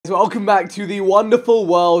welcome back to the wonderful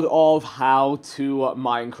world of how to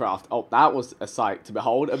Minecraft. Oh, that was a sight to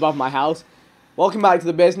behold above my house. Welcome back to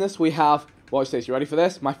the business. We have, watch this, you ready for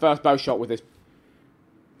this? My first bow shot with this.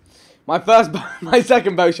 My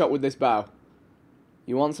second bow shot with this bow.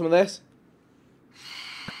 You want some of this?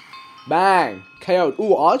 Bang! KO'd.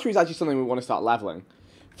 Ooh, archery is actually something we want to start leveling.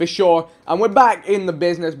 For sure. And we're back in the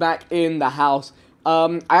business, back in the house.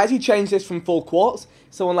 I actually changed this from full quartz.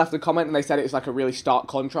 Someone left a comment and they said it was like a really stark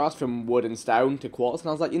contrast from wood and stone to quartz. And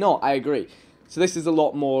I was like, you know what, I agree. So this is a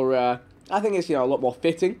lot more, I think it's, you know, a lot more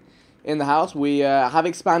fitting in the house. We have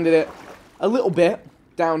expanded it a little bit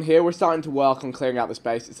down here. We're starting to work on clearing out the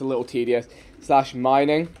space. It's a little tedious /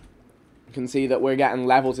 mining. You can see that we're getting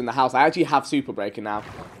levels in the house. I actually have super breaker now.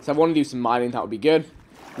 So I want to do some mining. That would be good.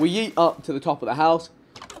 We yeet up to the top of the house.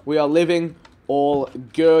 We are living all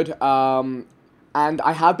good. And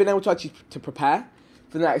I have been able to actually prepare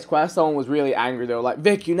for the next quest. Someone was really angry. They were like,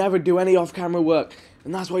 Vic, you never do any off-camera work,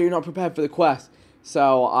 and that's why you're not prepared for the quest.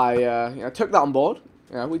 So I you know, took that on board.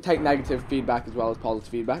 You know, we take negative feedback as well as positive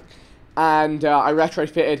feedback. And I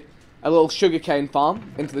retrofitted a little sugarcane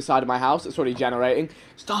farm into the side of my house. It's already generating.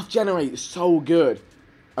 Stuff generates so good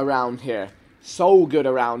around here. So good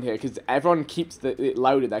around here, because everyone keeps it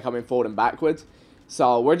loaded. They're coming forward and backwards.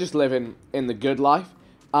 So we're just living in the good life.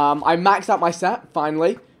 I maxed out my set,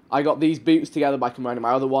 finally. I got these boots together by combining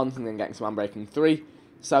my other ones and then getting some Unbreaking 3.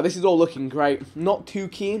 So this is all looking great. Not too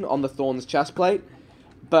keen on the Thorns chestplate.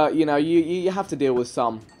 But, you know, you have to deal with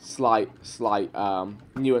some slight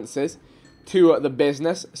nuances to the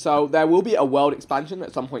business. So there will be a world expansion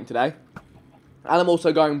at some point today. And I'm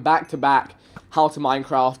also going back-to-back How to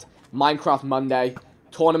Minecraft, Minecraft Monday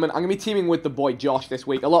tournament. I'm going to be teaming with the boy Josh this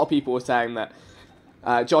week. A lot of people were saying that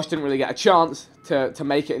Josh didn't really get a chance to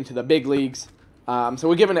make it into the big leagues. So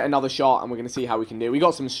we're giving it another shot, and we're going to see how we can do. We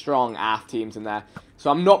got some strong AF teams in there. So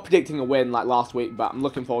I'm not predicting a win like last week, but I'm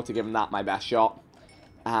looking forward to giving that my best shot.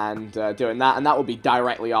 And doing that. And that will be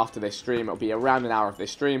directly after this stream. It'll be around an hour of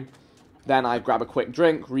this stream. Then I grab a quick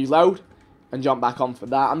drink, reload, and jump back on for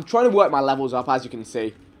that. I'm trying to work my levels up, as you can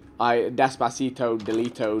see. I Despacito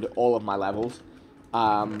deletoed all of my levels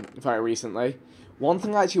very recently. One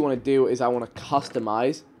thing I actually want to do is I want to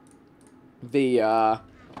customize the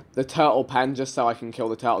turtle pen, just so I can kill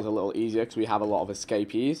the turtles a little easier, because we have a lot of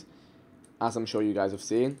escapees, as I'm sure you guys have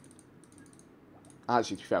seen.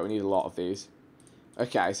 Actually, to be fair, we need a lot of these.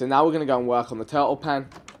 Okay, so now we're going to go and work on the turtle pen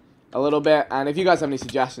a little bit, and if you guys have any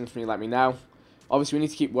suggestions for me, let me know. Obviously, we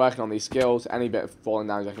need to keep working on these skills. Any bit of falling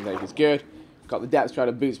damage I can take is good. Got the depth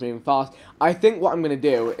strider, boots moving fast. I think what I'm going to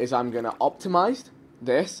do is I'm going to optimize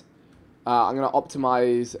this. I'm going to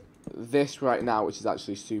optimize this right now, which is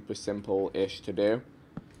actually super simple-ish to do.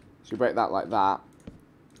 So you break that like that.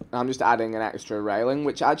 And I'm just adding an extra railing,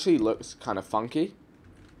 which actually looks kind of funky,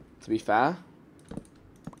 to be fair.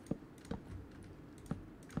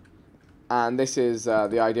 And this is,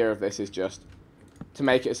 the idea of this is just to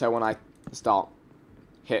make it so when I start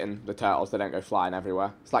hitting the turtles, they don't go flying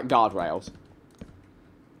everywhere. It's like guardrails.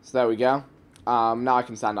 So there we go. Now I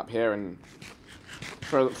can stand up here and,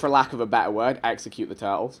 for lack of a better word, execute the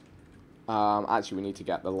turtles. Actually, we need to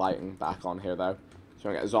get the lighting back on here, though. So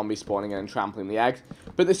we get a zombie spawning in and trampling the eggs.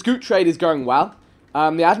 But the scoot trade is going well. The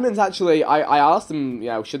admins actually, I asked them, you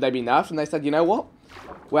know, should they be nerfed? And they said, you know what?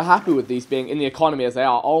 We're happy with these being in the economy as they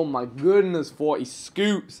are. Oh my goodness, 40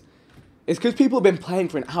 scoots. It's because people have been playing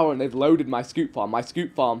for an hour and they've loaded my scoot farm. My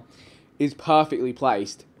scoot farm is perfectly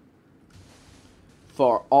placed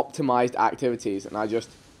for optimized activities. And I just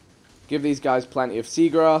give these guys plenty of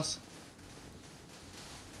seagrass.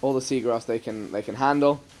 All the seagrass they can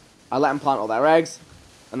handle. I let them plant all their eggs.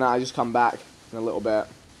 And then I just come back in a little bit.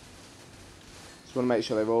 Just want to make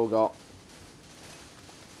sure they've all got...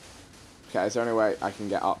 Okay, is there any way I can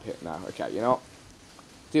get up here now? Okay, you know what?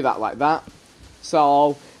 Do that like that.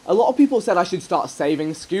 So, a lot of people said I should start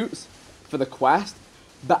saving scoots for the quest.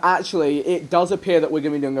 But actually, it does appear that we're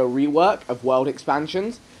going to be doing a rework of world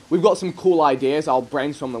expansions. We've got some cool ideas. I'll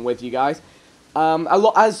brainstorm them with you guys.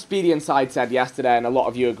 As Speedy Inside said yesterday, and a lot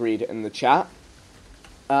of you agreed in the chat,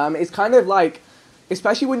 it's kind of like,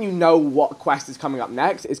 especially when you know what quest is coming up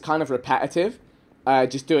next, it's kind of repetitive.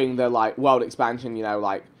 Just doing the, like, world expansion, you know,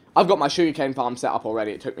 like, I've got my sugarcane farm set up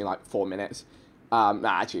already. It took me, like, 4 minutes.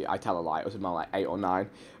 Actually, I tell a lie. It was about, like, 8 or 9.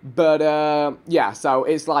 But, yeah, so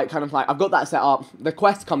it's, like, kind of like, I've got that set up. The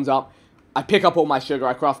quest comes up. I pick up all my sugar.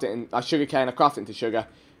 I craft it in sugarcane. I craft it into sugar.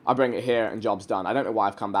 I bring it here, and job's done. I don't know why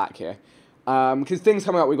I've come back here. Because things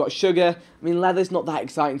coming up, we've got sugar. I mean, leather's not that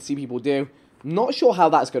exciting to see people do. Not sure how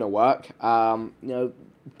that's going to work. You know,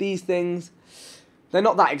 these things, they're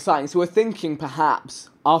not that exciting. So we're thinking perhaps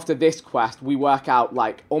after this quest, we work out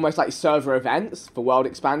like almost like server events for world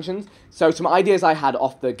expansions. So some ideas I had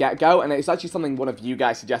off the get-go, and it's actually something one of you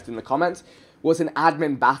guys suggested in the comments, was an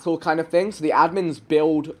admin battle kind of thing. So the admins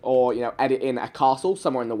build or, you know, edit in a castle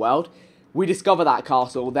somewhere in the world. We discover that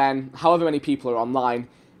castle, then however many people are online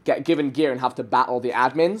get given gear and have to battle the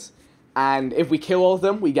admins. And if we kill all of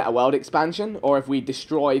them, we get a world expansion. Or if we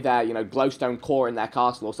destroy their, you know, glowstone core in their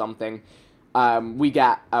castle or something, we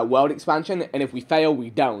get a world expansion. And if we fail, we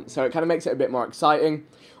don't. So it kind of makes it a bit more exciting.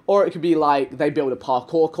 Or it could be like they build a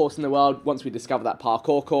parkour course in the world once we discover that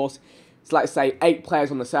parkour course. So let's say 8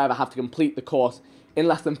 players on the server have to complete the course in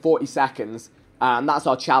less than 40 seconds. And that's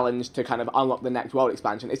our challenge to kind of unlock the next world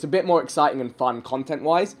expansion. It's a bit more exciting and fun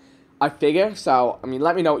content-wise, I figure. So, I mean,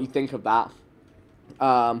 let me know what you think of that.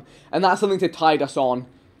 And that's something to tide us on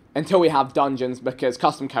until we have dungeons, because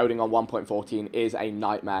custom coding on 1.14 is a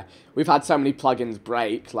nightmare. We've had so many plugins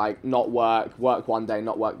break, like not work one day,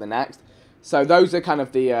 not work the next. So those are kind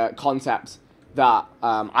of the concepts that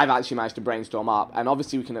I've actually managed to brainstorm up. And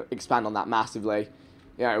obviously we can expand on that massively.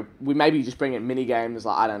 You know, we maybe just bring in mini games,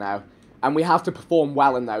 like, I don't know. And we have to perform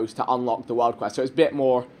well in those to unlock the world quest. So it's a bit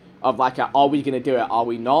more of like a, are we going to do it, are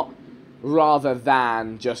we not? Rather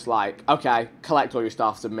than just like, okay, collect all your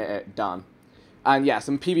stuff, submit it, done. And yeah,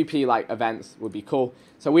 some PvP like events would be cool.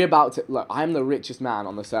 So we're about to, look, I'm the richest man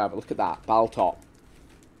on the server. Look at that, battle top.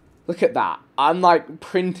 Look at that. I'm like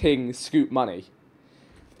printing Scoop money.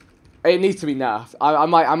 It needs to be nerfed. I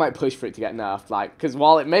might push for it to get nerfed, like, because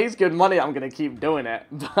while it makes good money, I'm going to keep doing it.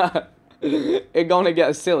 But it's going to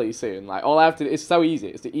get silly soon. Like, all I have to do, it's so easy.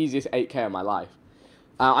 It's the easiest 8K of my life.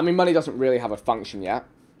 I mean, money doesn't really have a function yet.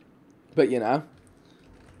 But, you know.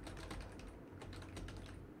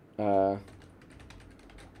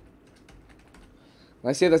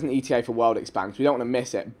 Let's see if there's an ETA for World Expansion. We don't want to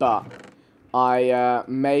miss it, but I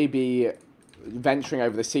may be venturing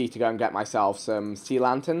over the sea to go and get myself some sea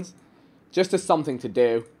lanterns. Just as something to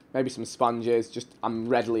do. Maybe some sponges. Just, I'm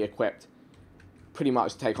readily equipped pretty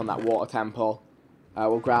much to take on that water temple.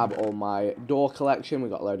 We'll grab all my door collection.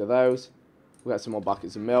 We've got a load of those. We've got some more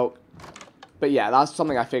buckets of milk. But yeah, that's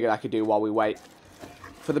something I figured I could do while we wait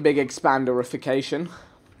for the big expanderification.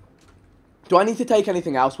 Do I need to take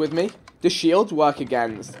anything else with me? Do shields work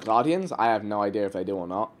against guardians? I have no idea if they do or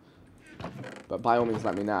not. But by all means,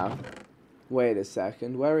 let me know. Wait a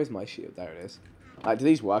second. Where is my shield? There it is. Do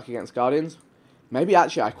these work against guardians? Maybe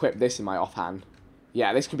actually I equip this in my offhand.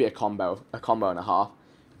 Yeah, this could be a combo and a half.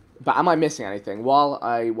 But am I missing anything? While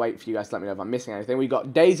I wait for you guys to let me know if I'm missing anything, we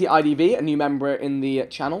got Daisy IDV, a new member in the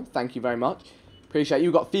channel. Thank you very much. Appreciate you.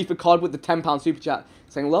 We got FIFA COD with the £10 super chat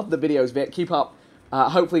saying, love the videos, Vic. Keep up.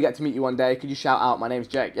 Hopefully get to meet you one day. Could you shout out, my name's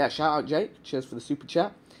Jake? Yeah, shout out, Jake. Cheers for the super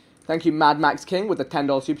chat. Thank you, Mad Max King, with the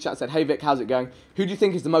 $10 super chat. Said, hey, Vic, how's it going? Who do you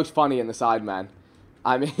think is the most funny in the Sidemen?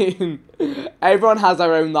 I mean, everyone has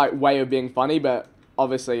their own like way of being funny, but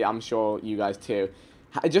obviously I'm sure you guys too.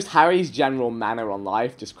 Just Harry's general manner on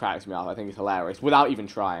life just cracks me up. I think it's hilarious, without even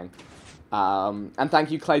trying. And thank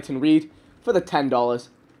you, Clayton Reed, for the $10.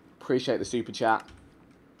 Appreciate the super chat.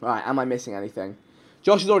 Right, am I missing anything?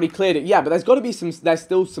 Josh has already cleared it. Yeah, but there's got to be some, there's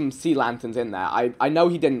still some sea lanterns in there. I know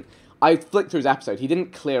he didn't, I flicked through his episode. He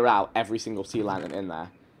didn't clear out every single sea lantern in there.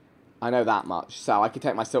 I know that much. So I could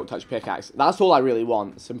take my Silk Touch pickaxe. That's all I really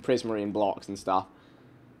want. Some prismarine blocks and stuff.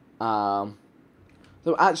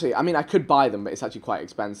 So actually, I mean, I could buy them, but it's actually quite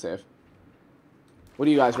expensive. What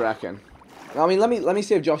do you guys reckon? I mean, let me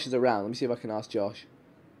see if Josh is around. Let me see if I can ask Josh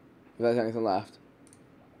if there's anything left.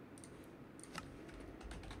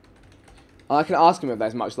 I can ask him if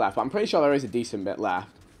there's much left, but I'm pretty sure there is a decent bit left.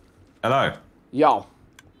 Hello. Yo.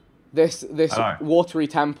 This Hello. watery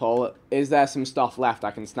temple, is there some stuff left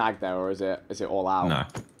I can snag there, or is it all out? No.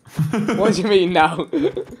 What do you mean, no?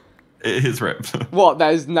 It is ripped. What,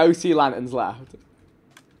 there's no sea lanterns left?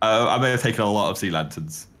 I may have taken a lot of sea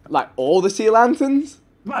lanterns. Like, all the sea lanterns?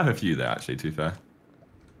 Might have a few there, actually, to be fair.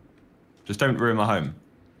 Just don't ruin my home.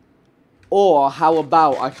 Or, how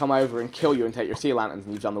about I come over and kill you and take your sea lanterns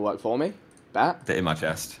and you've done the work for me? Bet. They're in my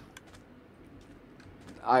chest.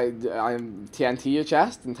 I TNT your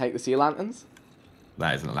chest and take the sea lanterns?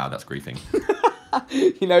 That isn't allowed, that's griefing.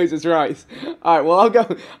 He knows his rights. Alright, well, I'll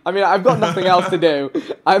go. I mean, I've got nothing else to do.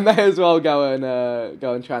 I may as well go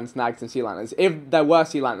and try and snag some sea lanterns. If there were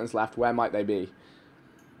sea lanterns left, where might they be?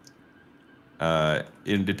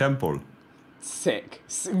 In the temple. Sick.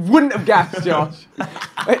 Wouldn't have guessed, Josh.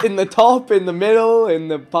 In the top, in the middle, in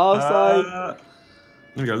the far side.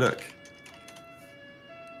 Let me go look.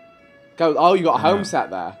 Go. Oh, you got a home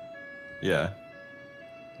set there. Yeah.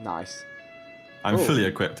 Nice. I'm Ooh. fully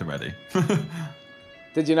equipped and ready.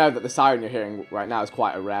 Did you know that the siren you're hearing right now is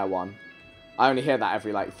quite a rare one? I only hear that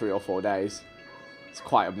every like 3 or 4 days. It's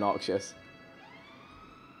quite obnoxious.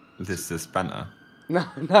 This banter. No,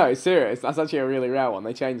 it's serious. That's actually a really rare one.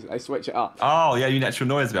 They change it. They switch it up. Oh, yeah, you natural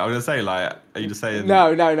noise bit. I was going to say, like, are you just saying... No,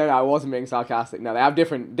 I wasn't being sarcastic. No, they have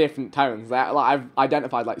different tones. I've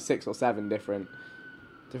identified like 6 or 7 different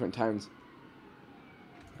tones.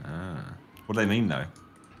 What do they mean, though?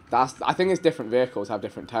 I think it's different vehicles have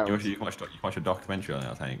different tones. You can watch a documentary on it,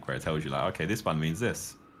 I think, where it tells you, like, okay, this one means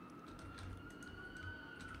this.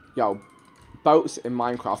 Yo, boats in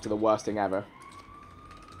Minecraft are the worst thing ever.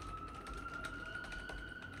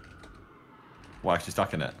 Why, you're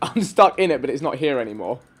stuck in it? I'm stuck in it, but it's not here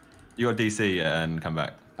anymore. You got DC and come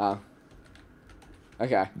back. Oh.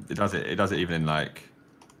 Okay. It does it even in, like...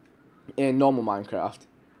 In normal Minecraft.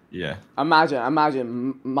 Yeah.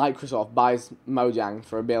 Imagine Microsoft buys Mojang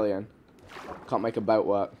for $1 billion. Can't make a boat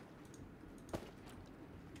work.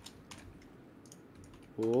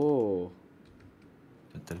 Ooh.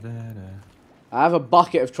 I have a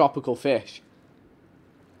bucket of tropical fish.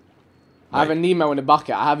 I have a Nemo in a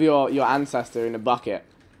bucket. I have your ancestor in a bucket.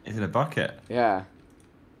 Is it a bucket? Yeah.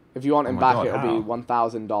 If you want him back, God, it'll how? be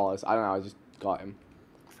 $1,000. I don't know. I just got him.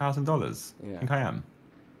 $1,000? Yeah. I think I am.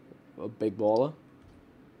 A big baller.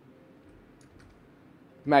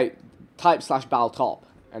 Mate, type /bal top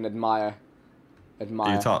and admire.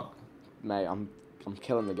 Are you top? Mate, I'm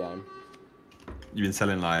killing the game. You've been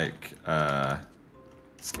selling like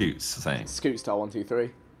scoots, I think. Scoot star 1, 2,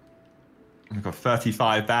 3. I've got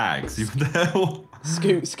 35 bags.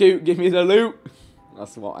 Scoot, give me the loot.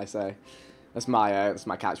 That's what I say. That's my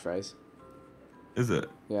catchphrase. Is it?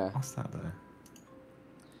 Yeah. What's that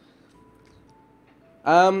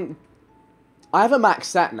though? I have a max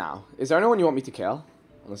set now. Is there anyone you want me to kill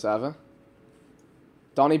on the server?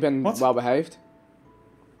 Donnie been well behaved?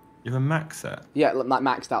 You have a max set? Yeah, like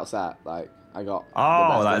maxed out set. Like I got.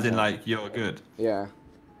 Oh, that is in like you're good. Yeah.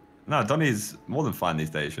 No, Donnie's more than fine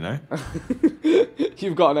these days, you know.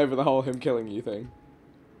 You've gotten over the whole him killing you thing.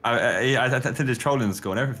 I did his trolling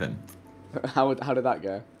score and everything. How did that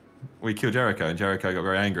go? We killed Jericho and Jericho got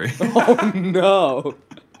very angry. Oh no!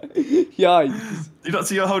 Yikes! Did you not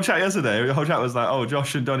see your whole chat yesterday? Your whole chat was like, "Oh,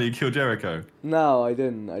 Josh and Donnie killed Jericho." No, I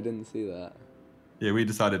didn't. I didn't see that. Yeah, we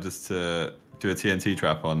decided just to do a TNT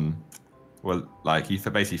trap on. Well, like he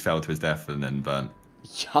basically fell to his death and then burnt.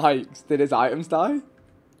 Yikes! Did his items die?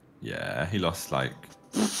 Yeah, he lost like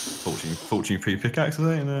fortune free pickaxe or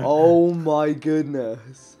something. Oh my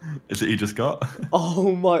goodness! Is it he just got?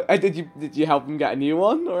 Oh my! Did you help him get a new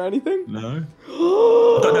one or anything? No.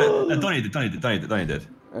 Donnie did.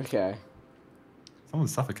 Okay.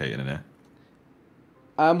 Someone's suffocating in here.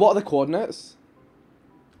 What are the coordinates?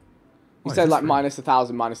 You What, said like really?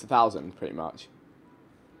 -1,000, pretty much.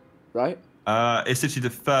 Right? It's literally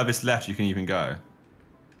the furthest left you can even go.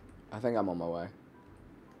 I think I'm on my way.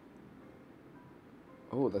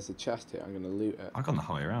 Oh, there's a chest here. I'm gonna loot it. I've gone the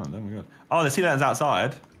whole way around. Oh my god. Oh, the sea lanterns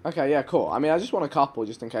outside. Okay, yeah, cool. I mean, I just want a couple,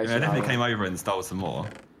 just in case. Yeah, I definitely came over and stole some more.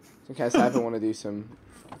 Just in case I ever want to do some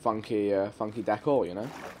funky decor, you know.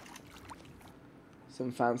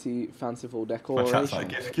 Some fanciful decor. My chat's like,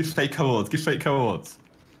 give fake coords. Give fake coords.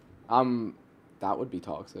 That would be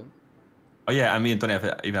toxic. Oh yeah, and me and Donnie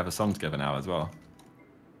even have a song together now as well.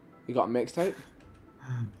 You got a mixtape?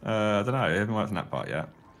 I don't know. I haven't worked on that part yet.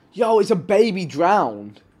 Yo, it's a baby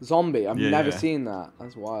drowned zombie. I've Yeah, never yeah. seen that.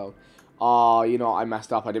 That's wild. Oh, you know what? I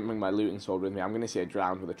messed up. I didn't bring my looting sword with me. I'm gonna see it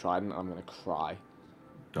drowned with a trident. I'm gonna cry.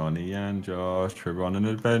 Donnie and Josh, we're on an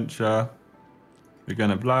adventure. We're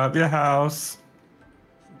gonna blow up your house.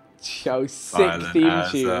 Yo, sick Silent theme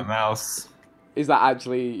as tune. a mouse. Is that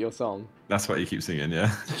actually your song? That's what you keep singing,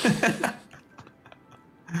 yeah.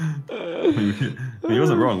 He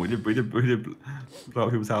wasn't wrong. We did blow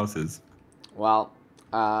up people's houses. Well,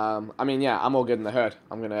 I mean, yeah, I'm all good in the hood.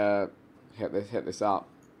 I'm gonna hit this up.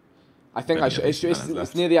 I think I should.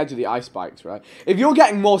 It's near the edge of the ice spikes, right? If you're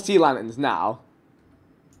getting more sea lanterns now,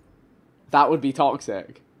 that would be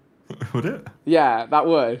toxic. Would it? Yeah, that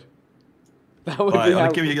would. That would be.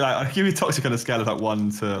 I'd give you toxic on a scale of like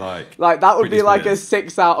 1 to like. Like that would Britney be like a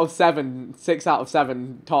Spears. 6 out of 7. 6 out of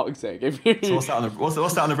 7 toxic. If you. So what's that on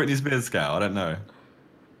the Britney Spears scale? I don't know.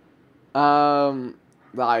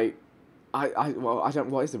 Like, well, I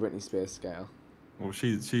don't. What is the Britney Spears scale? Well,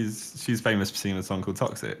 she's famous for singing a song called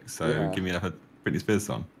Toxic. So Yeah. give me another Britney Spears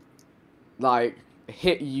song. Like,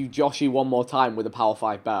 hit you, Joshy, one more time with a power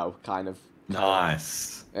 5 bow, kind of.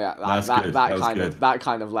 Nice. Yeah, That's good. that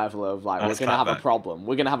kind of level of like That's we're gonna have a clapback. problem.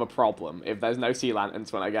 We're gonna have a problem if there's no sea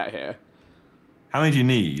lanterns when I get here. How many do you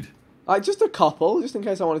need? Like just a couple, just in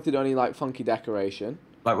case I wanted to do any like funky decoration.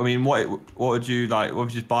 Like, I mean, what would you like? What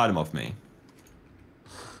would you just buy them off me?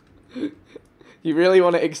 You really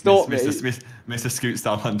want to extort me? Mr. Scoot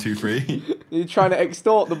Style 123. You're trying to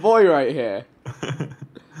extort the boy right here.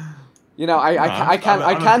 You know, I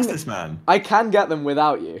can get them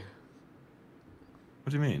without you.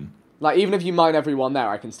 What do you mean? Like, even if you mine everyone there,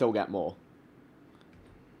 I can still get more.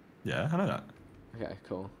 Yeah, I know that. Okay,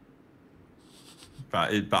 cool.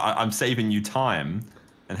 But I'm saving you time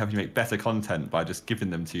and helping you make better content by just giving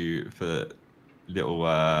them to you for little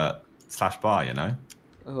slash buy, you know?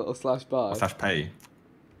 A little slash buy? Or slash pay.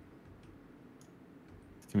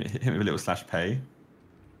 Hit me with a little slash pay.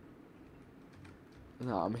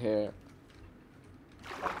 No, I'm here.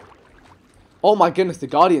 Oh my goodness, the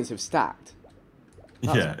Guardians have stacked.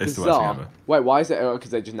 That's yeah, it's bizarre. the worst thing ever. Wait, why is it? Oh,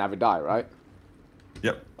 because they just never die, right?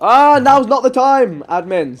 Yep. Ah, now's not the time,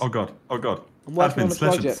 admins. Oh god, oh god. I'm working on a Admins,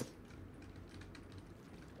 project. legends.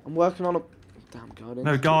 I'm working on a... Damn, Guardian.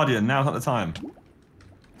 No, Guardian, now's not the time.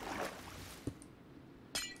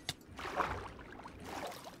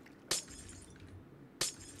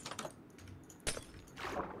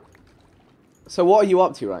 So what are you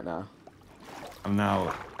up to right now? I'm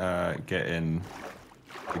now getting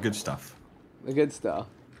the good stuff. The good stuff?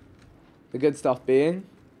 The good stuff being?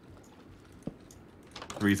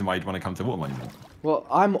 The reason why you'd want to come to Water Monument. Well,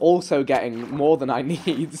 I'm also getting more than I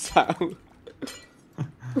need, so...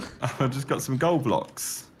 I've just got some gold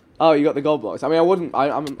blocks. Oh, you got the gold blocks. I mean, I wouldn't...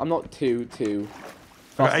 I'm not too...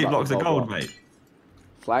 I've got 8 blocks of gold, mate.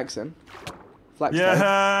 Flexing. Flexing.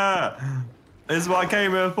 Yeah! This is what I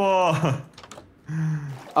came here for!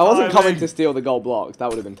 I wasn't coming to steal the gold blocks. That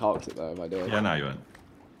would have been toxic, though, if I did. Yeah, no, you weren't.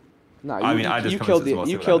 No, you killed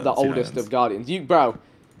the oldest of guardians. Bro,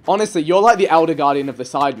 honestly, you're like the elder guardian of the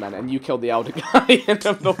Sidemen, and you killed the elder guardian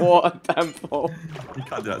of the Water Temple. You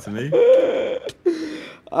can't do that to me.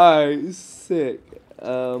 Alright, sick.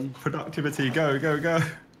 Productivity, go, go, go.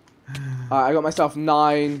 Alright, I got myself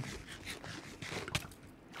 9.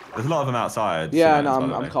 There's a lot of them outside. Yeah, no,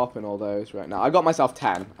 I'm copping all those right now. I got myself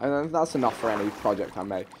 10, and that's enough for any project I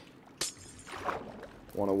may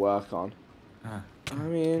want to work on. I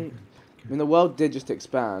mean, the world did just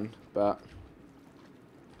expand, but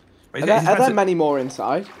Wait, are there many more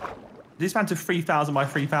inside? Did expand to 3,000 by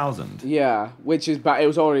 3,000? Yeah, which is, but it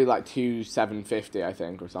was already like 2,750, I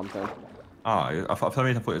think, or something. Oh, for some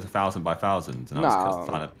reason I thought it was 1,000 by 1,000, and I was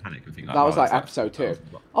starting to panic and think like, that was like episode 2.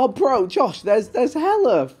 Oh, bro, Josh, there's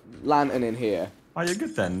hella lantern in here. Oh, you're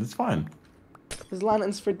good then. It's fine. There's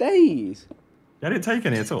lanterns for days. Yeah, I didn't take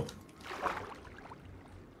any at all.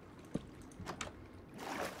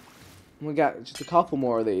 We got just a couple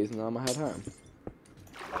more of these, and then I'm gonna head home.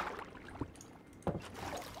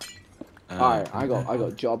 Alright, I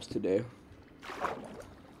got jobs to do.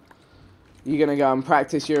 You gonna go and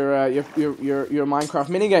practice your Minecraft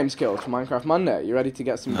minigame skills for Minecraft Monday? You ready to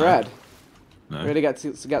get some bread? No. You ready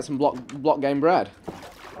to get some block game bread?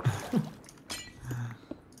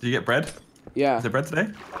 Do you get bread? Yeah. Is there bread today?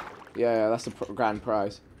 Yeah, that's the grand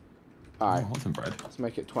prize. Alright. I want some bread. Let's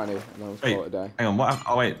make it 20, and then we'll call it a day. Hang on, what?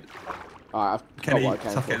 Oh, wait. Alright, I've got what I came for.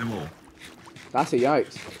 Suffocate them all. That's a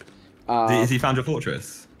yikes. Has he found your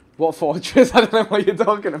fortress? What fortress? I don't know what you're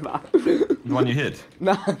talking about. The one you hid?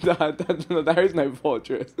 No, there is no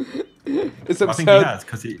fortress. It's absurd. I think he has,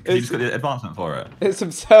 because he just got the advancement for it. It's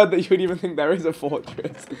absurd that you would even think there is a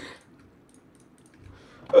fortress.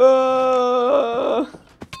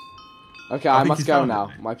 Okay, I must go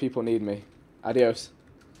now. My people need me. Adios.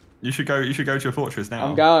 You should go to your fortress now.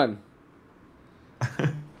 I'm going.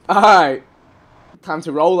 Alright. Time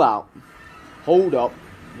to roll out. Hold up.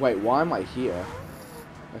 Wait, why am I here?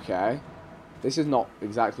 Okay. This is not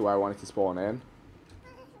exactly where I wanted to spawn in.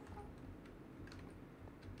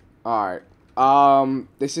 Alright.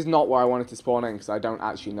 This is not where I wanted to spawn in because I don't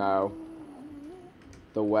actually know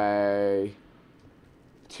the way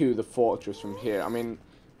to the fortress from here. I mean,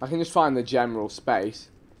 I can just find the general space.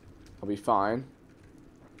 I'll be fine.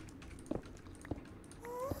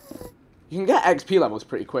 You can get XP levels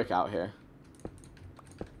pretty quick out here.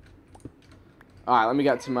 Alright, let me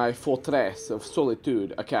get to my Fortress of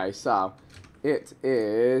Solitude. Okay, so it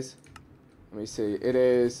is... Let me see. It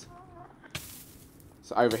is...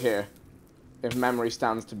 So over here. If memory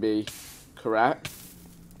stands to be correct.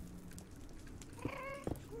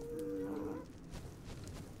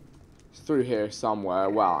 It's through here somewhere.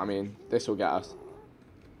 Well, I mean, this will get us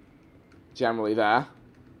generally there.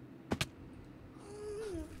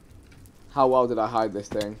 How well did I hide this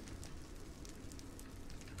thing?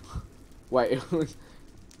 Wait,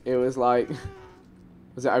 it was like,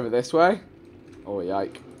 was it over this way? Oh,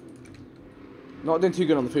 yike. Not doing too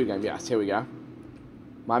good on the food game. Yes, here we go.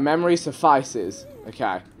 My memory suffices.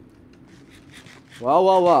 Okay. Well,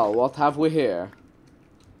 well, well. What have we here?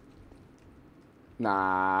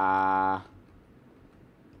 Nah.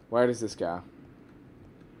 Where does this go?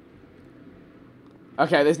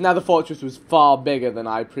 Okay, this nether fortress was far bigger than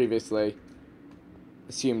I previously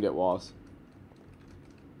assumed it was.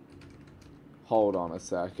 Hold on a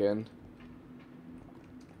second.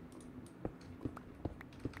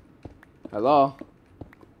 Hello?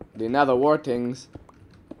 The nether wortings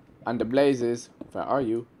and the blazes. Where are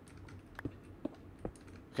you?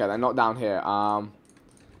 Okay, they're not down here. I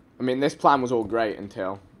mean, this plan was all great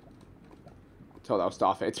until they'll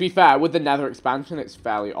start it. To be fair, with the nether expansion, it's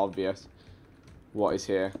fairly obvious what is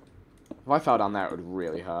here. If I fell down there, it would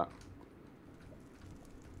really hurt.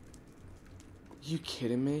 Are you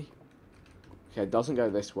kidding me? Okay, it doesn't go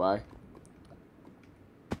this way.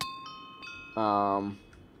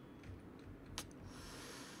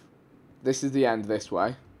 This is the end this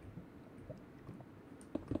way.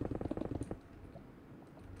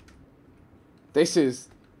 This is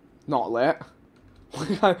not lit.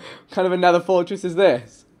 What kind of a nether fortress is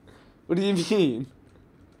this? What do you mean?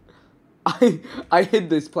 I hid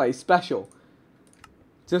this place special.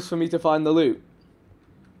 Just for me to find the loot.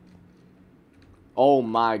 Oh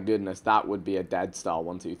my goodness, that would be a dead star.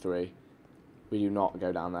 1, 2, 3. We do not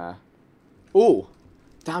go down there. Ooh!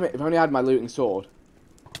 Damn it, if only I had my looting sword.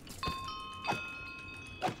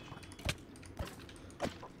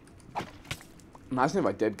 Imagine if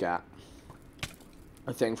I did get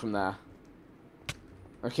a thing from there.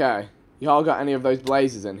 Okay. Y'all got any of those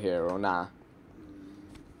blazes in here or nah?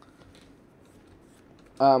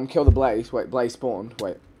 Kill the blaze. Wait, blaze spawned.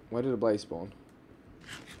 Wait, where did a blaze spawn?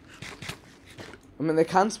 I mean, they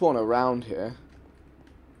can spawn around here.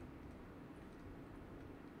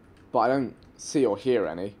 But I don't see or hear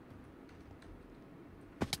any.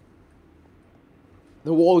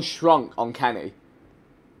 The wall shrunk on Kenny.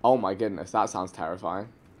 Oh my goodness, that sounds terrifying.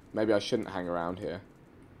 Maybe I shouldn't hang around here.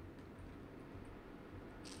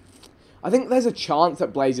 I think there's a chance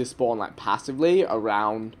that blazes spawn like passively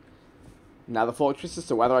around nether fortresses,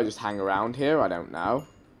 so whether I just hang around here, I don't know.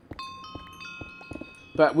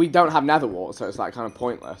 But we don't have nether wart, so it's like kind of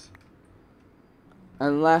pointless.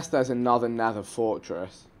 Unless there's another nether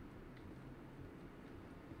fortress.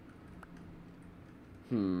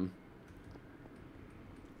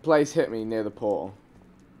 Blaze hit me near the portal.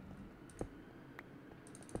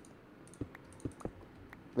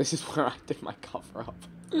 This is where I did my cover up.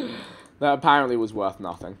 That apparently was worth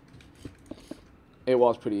nothing. It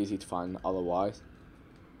was pretty easy to find otherwise.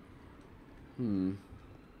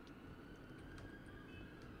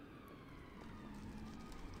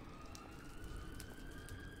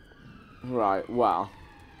 Right, well.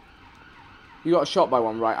 You got shot by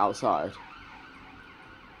one right outside.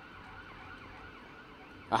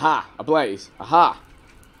 Aha! A blaze. Aha!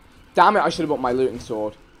 Damn it, I should have bought my looting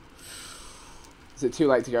sword. Is it too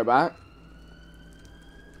late to go back?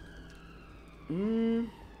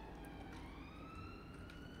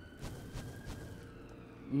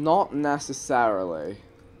 Not necessarily.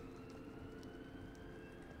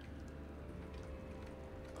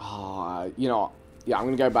 You know what? Yeah, I'm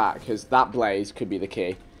going to go back, because that blaze could be the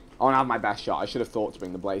key. I want to have my best shot. I should have thought to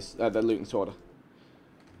bring the blaze, the looting sword.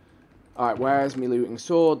 Alright, where's my looting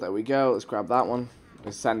sword? There we go. Let's grab that one.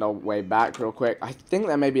 Let's send our way back real quick. I think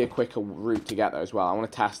there may be a quicker route to get there as well. I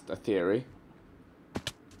want to test a theory.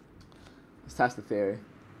 Let's test the theory.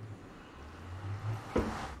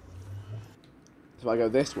 So I go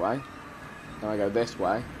this way. Then I go this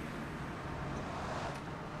way.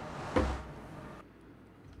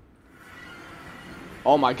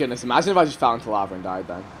 Oh my goodness, imagine if I just fell into lava and died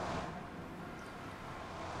then.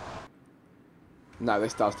 No,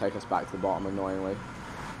 this does take us back to the bottom, annoyingly.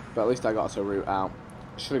 But at least I got us a route out.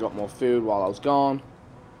 Should have got more food while I was gone.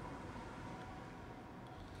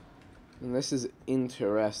 And this is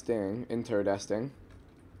interesting.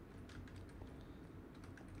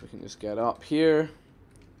 We can just get up here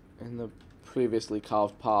in the previously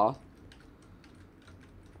carved path.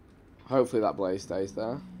 Hopefully that blaze stays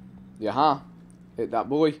there. Yaha! Hit that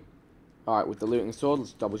boy. Alright, with the looting sword,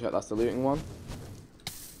 let's double check that's the looting one.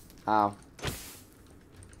 Ow.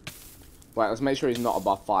 Wait, let's make sure he's not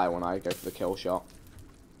above fire when I go for the kill shot.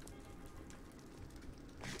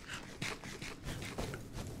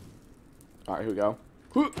 Alright, here we go.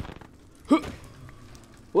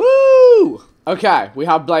 Woo! Okay, we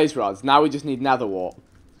have blaze rods. Now we just need nether wart.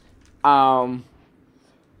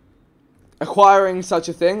 Acquiring such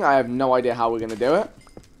a thing, I have no idea how we're going to do it.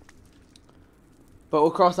 But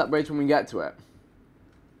we'll cross that bridge when we get to it.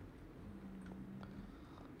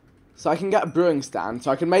 So I can get a brewing stand. So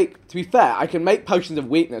I can make, to be fair, I can make potions of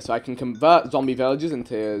weakness. So I can convert zombie villagers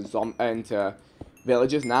into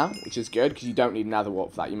villagers now, which is good because you don't need nether wart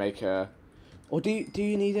for that. You make a, or do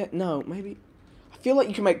you need it? No, maybe. I feel like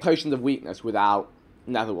you can make potions of weakness without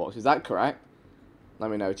nether wart. Is that correct? Let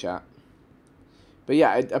me know, chat. But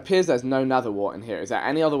yeah, it appears there's no nether wart in here. Is there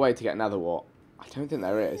any other way to get nether wart? I don't think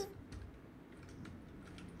there is.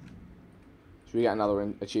 Should we get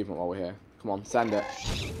another achievement while we're here? Come on, send it.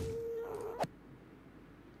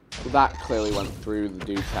 Well, that clearly went through the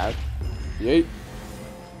dude's head. Yeet.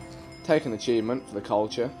 Take an achievement for the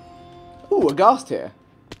culture. Ooh, a ghast here.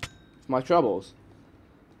 For my troubles.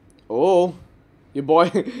 Oh, your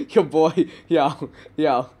boy, yo,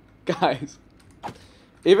 guys.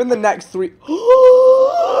 Even the next 3.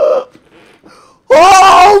 Oh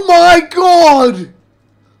my god!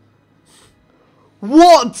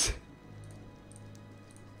 What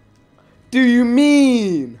do you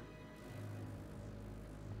mean?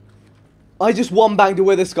 I just one banged a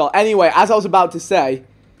wither skull. Anyway, as I was about to say,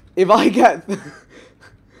 if I get...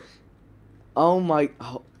 oh my...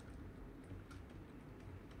 Oh.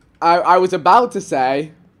 I was about to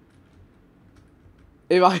say...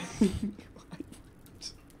 If I...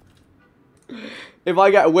 if I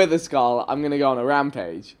get a wither skull, I'm going to go on a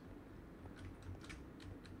rampage.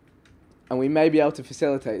 And we may be able to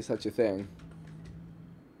facilitate such a thing.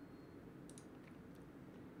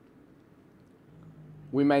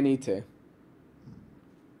 We may need to.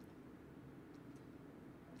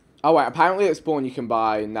 Oh wait, apparently at spawn you can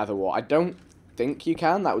buy nether wart. I don't think you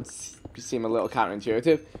can. That would seem a little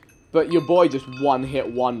counterintuitive. But your boy just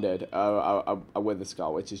one-hit wondered a wither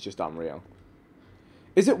skull, which is just unreal.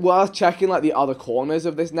 Is it worth checking like the other corners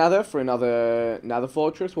of this nether for another nether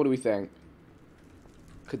fortress? What do we think?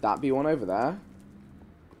 Could that be one over there?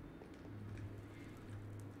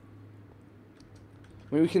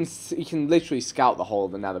 I mean, you can literally scout the whole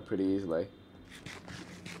of the nether pretty easily.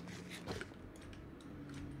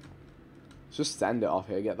 Just send it off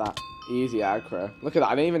here, get that easy aggro. Look at that,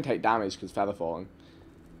 I didn't even take damage because feather falling.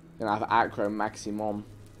 Gonna have aggro maximum.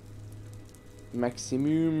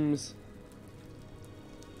 Maximums.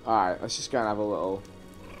 Alright, let's just go and have a little...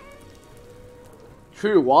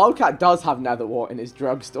 True, Wildcat does have nether wart in his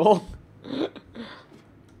drugstore.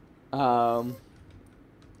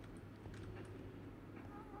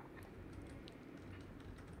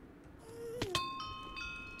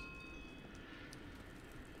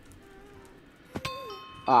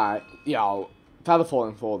 Alright, yo, feather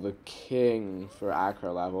falling for the king for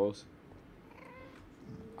aggro levels.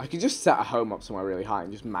 I could just set a home up somewhere really high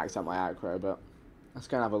and just max out my aggro, but let's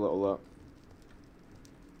go and have a little look.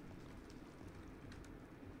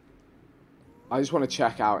 I just want to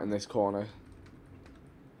check out in this corner.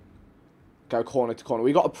 Go corner to corner.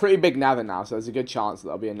 We got a pretty big nether now, so there's a good chance that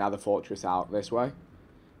there'll be another fortress out this way. I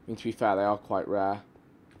mean, to be fair, they are quite rare.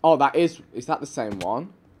 Oh, is that the same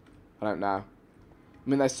one? I don't know. I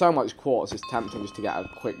mean, there's so much quartz, it's tempting just to get a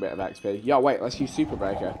quick bit of XP. Yo, wait, let's use Super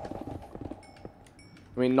Breaker.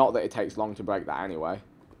 I mean, not that it takes long to break that anyway.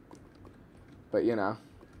 But, you know.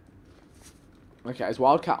 Okay, is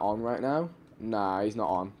Wildcat on right now? Nah, he's not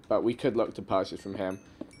on. But we could look to purchase from him.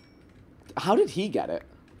 How did he get it?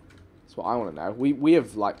 That's what I want to know. We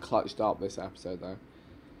have, like, clutched up this episode, though.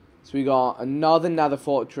 So we got another nether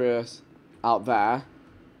fortress out there.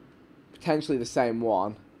 Potentially the same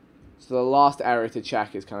one. So the last area to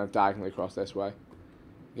check is kind of diagonally across this way.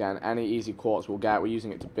 Again, any easy quartz we'll get. We're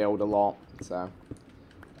using it to build a lot. So,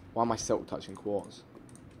 why am I silk touching quartz?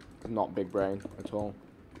 Not big brain at all.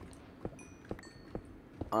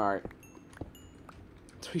 Alright.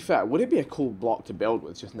 To be fair, would it be a cool block to build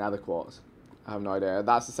with just nether quartz? I have no idea.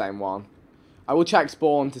 That's the same one. I will check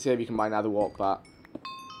spawn to see if you can buy nether wart, but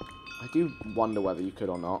I do wonder whether you could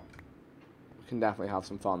or not. We can definitely have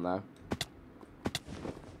some fun though.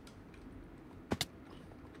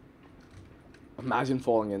 Imagine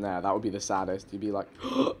falling in there. That would be the saddest. You'd be like,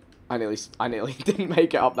 I nearly didn't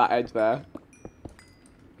make it up that edge there.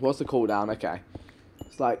 What's the cooldown? Okay.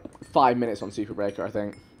 It's like 5 minutes on Super Breaker, I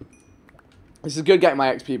think. This is good getting my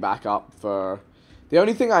XP back up for... The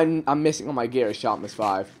only thing I'm missing on my gear is Sharpness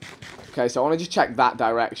 5. Okay, so I want to just check that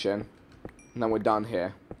direction. And then we're done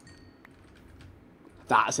here.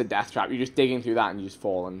 That's a death trap. You're just digging through that and you just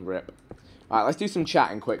fall and rip. Alright, let's do some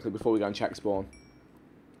chatting quickly before we go and check spawn.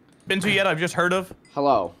 Been to yet? I've just heard of.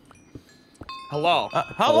 Hello. Hello.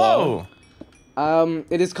 Hello.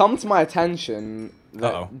 It has come to my attention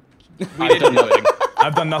that... Uh-oh. I've done nothing.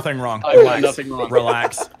 I've done nothing wrong. I've done nothing wrong.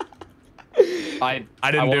 Relax. I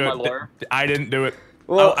didn't do it. Lore. I didn't do it.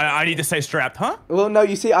 Well, I need to say strapped, huh? well, no,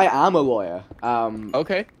 you see, I am a lawyer.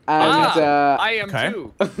 Okay. And I am okay.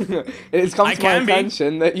 too. it's come I to my can be.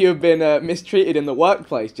 attention that you've been mistreated in the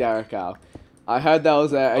workplace, Jericho. I heard there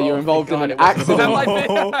was you're involved in an accident.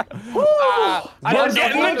 We're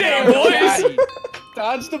getting the day, boys.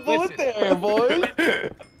 Dodge the bullet there, boy.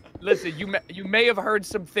 Listen, you may have heard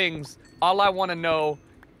some things. All I want to know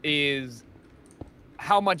is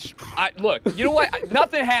how much. Look, you know what?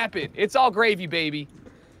 Nothing happened. It's all gravy, baby.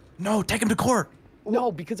 No, take him to court.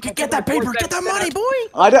 No, because if I Get tell that the court paper. Get that money, boy.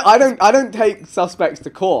 I don't take suspects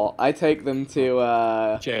to court. I take them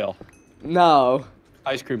to Jail, no,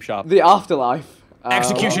 ice cream shop. the afterlife.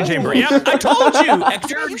 Execution chamber. Yeah, I told you.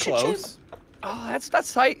 Execution Close. Oh,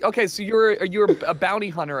 that's tight. Okay, so you're a bounty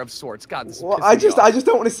hunter of sorts. God, this is Well, pissing I me just off.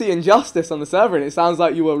 don't want to see injustice on the server, and it sounds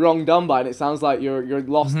like you were wrong done by, and it sounds like your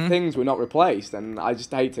lost things were not replaced, and I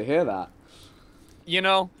just hate to hear that. You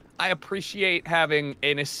know, I appreciate having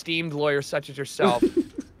an esteemed lawyer such as yourself,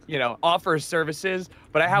 you know, offer services,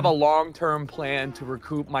 but I have a long-term plan to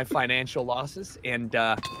recoup my financial losses, and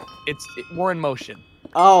we're in motion.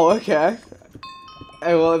 Oh, okay.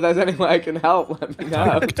 Hey, well, if there's any way I can help, let me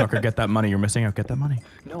know. Tucker, get that money. You're missing out. Get that money.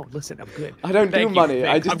 No, listen, I'm good. I don't do money.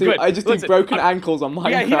 I just do broken ankles on Minecraft.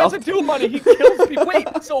 Yeah, he doesn't do money. He kills people.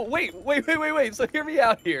 Wait. So hear me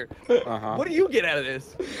out here. What do you get out of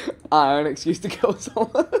this? An excuse to kill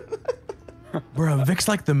someone. Bro, Vic's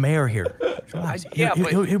like the mayor here. Yeah, but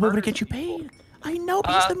he'll be able to get you paid. I know,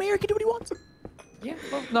 but he's the mayor. He can do what he wants. Yeah,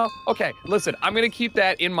 well, no. Okay, listen, I'm going to keep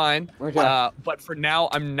that in mind. Okay. But for now,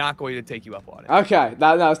 I'm not going to take you up on it. Okay,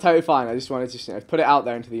 that's totally fine. I just wanted to put it out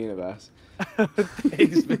there into the universe.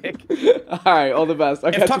 Thanks, Vic. Alright, all the best.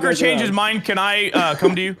 If Tucker changes his mind, can I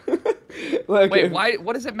come to you? Wait, why?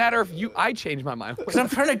 What does it matter if I change my mind? Because I'm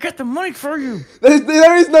trying to get the money for you.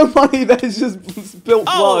 There is no money. There's just spilt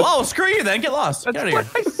blood. Oh, screw you then. Get lost. Get out of here.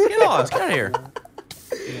 Get lost. Get out of here.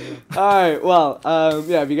 Alright, well,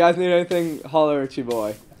 yeah, if you guys need anything, holler at your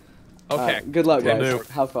boy. Okay. Good luck, Will guys.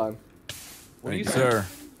 do. Have fun. What do you Thank say? sir.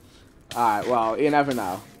 Alright, well, you never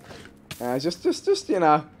know. Just, you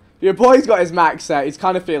know, your boy's got his max set. He's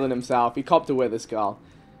kind of feeling himself. He copped a wither skull.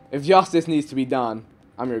 If justice needs to be done,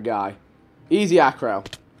 I'm your guy. Easy acro.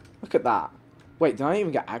 Look at that. Wait, did I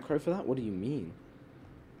even get aggro for that? What do you mean?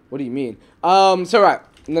 What do you mean? So right,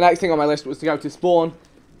 the next thing on my list was to go to spawn.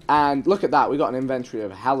 And look at that, we got an inventory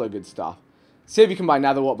of hella good stuff. See if you can buy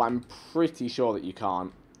nether wart, but I'm pretty sure that you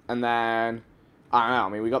can't. And then, I don't know, I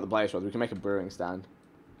mean, we got the blaze rods. We can make a brewing stand.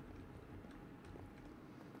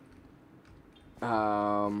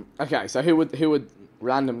 Okay, so who would,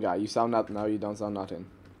 random guy, you sound nothing, no, you don't sound nothing.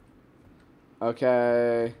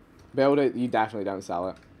 Okay, build it, you definitely don't sell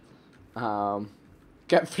it.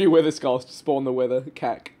 Get 3 wither skulls to spawn the wither,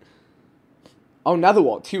 keck. Oh, nether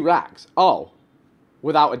wart, 2 racks, oh.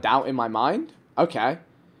 Without a doubt in my mind? Okay. I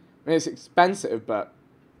mean, it's expensive, but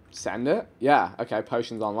send it? Yeah, okay,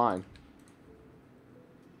 potions online.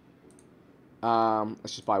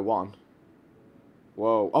 Let's just buy 1.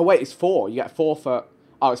 Whoa. Oh, wait, it's 4. You get 4 for...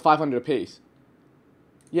 Oh, it's 500 a piece.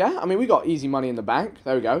 Yeah, I mean, we got easy money in the bank.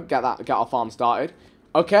 There we go. Get our farm started.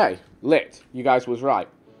 Okay, lit. You guys was right.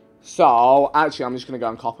 So, actually, I'm just going to go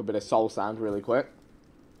and cop a bit of soul sand really quick.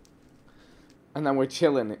 And then we're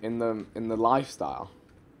chilling in the lifestyle.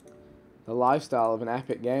 The lifestyle of an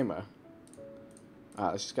epic gamer.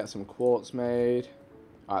 Alright, let's just get some quartz made.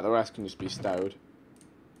 Alright, the rest can just be stowed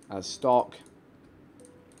as stock.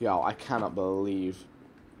 Yo, I cannot believe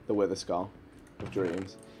the wither skull of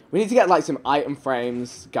dreams. We need to get like some item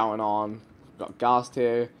frames going on. We've got ghast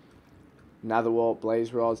here. Nether wart,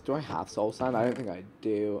 blaze rods. Do I have soul sand? I don't think I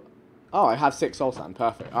do. Oh, I have 6 soul sand.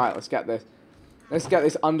 Perfect. Alright, let's get this. Let's get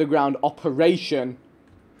this underground operation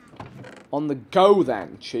on the go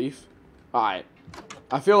then, Chief. Alright.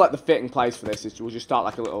 I feel like the fitting place for this is we'll just start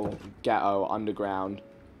like a little ghetto underground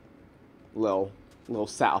little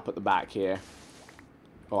setup at the back here.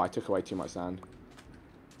 Oh, I took away too much sand.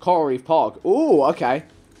 Coral Reef Pog. Ooh, okay.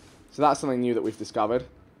 So that's something new that we've discovered.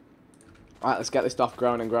 Alright, let's get this stuff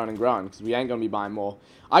growing and growing and growing, because we ain't going to be buying more.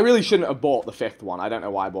 I really shouldn't have bought the 5th one. I don't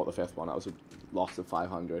know why I bought the 5th one. That was a loss of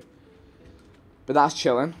 500. But that's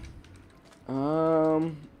chilling.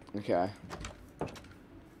 Okay.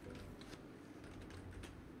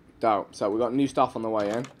 Dope. So we got new stuff on the way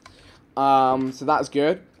in. So that's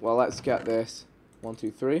good. Well, let's get this. 1, 2,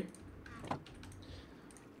 3.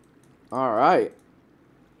 Alright.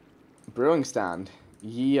 Brewing stand.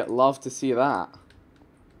 Yeah, love to see that.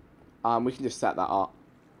 We can just set that up.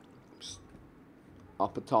 Just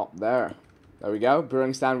up atop there. There we go.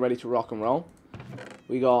 Brewing stand ready to rock and roll.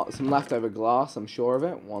 We got some leftover glass, I'm sure of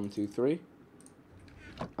it. 1, 2, 3.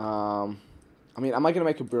 I mean, am I going to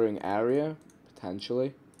make a brewing area?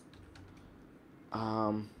 Potentially.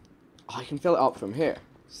 I can fill it up from here.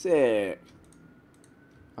 Sick.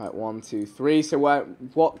 Alright, 1, 2, 3. So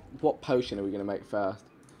what potion are we going to make first?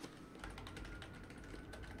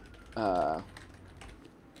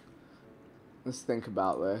 Let's think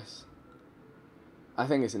about this. I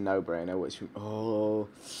think it's a no-brainer, which... Oh...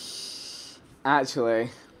 Actually...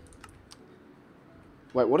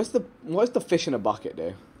 Wait, what does the fish in a bucket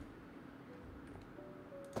do?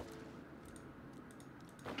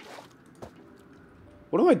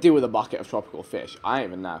 What do I do with a bucket of tropical fish? I don't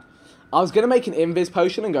even know. I was going to make an invis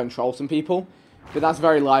potion and go and troll some people, but that's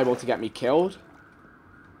very liable to get me killed.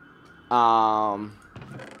 How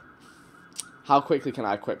quickly can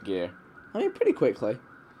I equip gear? I mean, pretty quickly.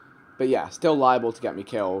 But yeah, still liable to get me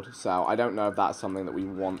killed, so I don't know if that's something that we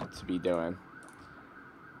want to be doing.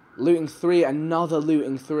 Looting 3, another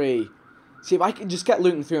looting 3. See, if I could just get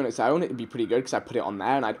looting 3 on its own, it'd be pretty good, because I put it on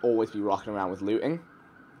there, and I'd always be rocking around with looting.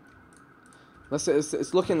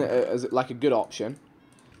 It's looking as like a good option.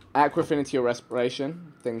 Aqua Affinity or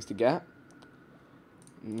Respiration, things to get.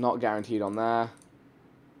 Not guaranteed on there.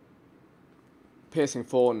 Piercing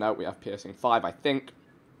 4, no, we have Piercing 5, I think.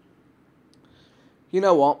 You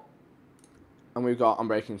know what? And we've got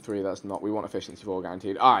Unbreaking 3, that's not, we want Efficiency 4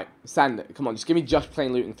 guaranteed. Alright, send it, come on, just give me just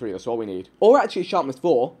plain Looting 3, that's all we need. Or actually Sharpness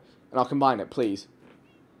 4, and I'll combine it, please.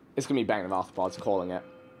 It's going to be Bane of Arthropods, calling it.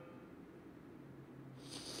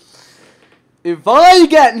 If I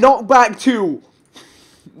get knocked back 2,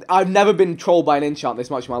 I've never been trolled by an enchant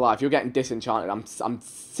this much in my life. You're getting disenchanted. I'm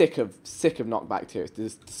sick of knockback 2. It's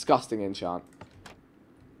this disgusting enchant.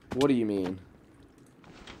 What do you mean?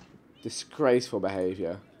 Disgraceful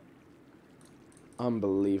behavior.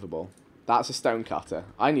 Unbelievable. That's a stone cutter.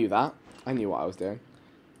 I knew that. I knew what I was doing.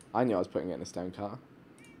 I knew I was putting it in a stone cutter.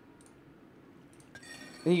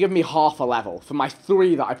 And you give me half a level for my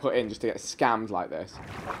 3 that I put in just to get scammed like this.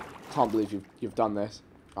 Can't believe you've done this.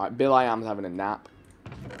 Alright, Bill I Am's having a nap.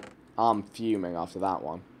 I'm fuming after that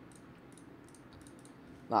one.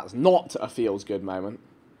 That's not a feels good moment.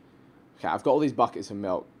 Okay, I've got all these buckets of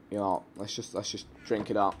milk. You know, let's just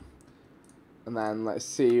drink it up. And then let's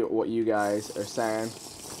see what you guys are saying.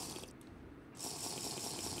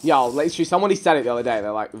 Yo, literally, somebody said it the other day.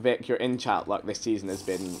 They're like, Vic, your in-chat luck this season has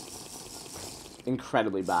been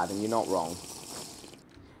incredibly bad, and you're not wrong.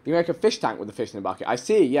 You make a fish tank with the fish in the bucket. I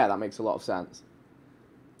see, yeah, that makes a lot of sense.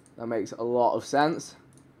 That makes a lot of sense.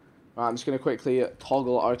 Right, I'm just going to quickly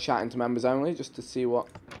toggle our chat into members only, just to see what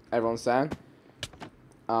everyone's saying.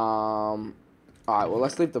 Alright, well,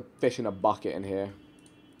 let's leave the fish in a bucket in here.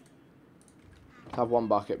 Have 1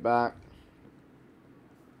 bucket back.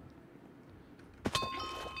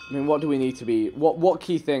 I mean, what do we need to be... What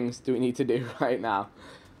key things do we need to do right now?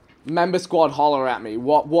 Member squad, holler at me.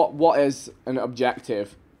 What is an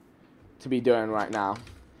objective to be doing right now?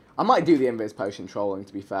 I might do the invis potion trolling,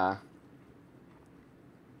 to be fair.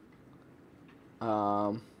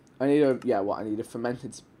 I need a... Yeah, what? I need a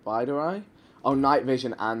fermented spider eye? Oh, night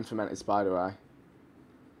vision and fermented spider eye.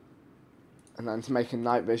 And then to make a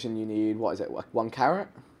night vision, you need... What is it? 1 carrot?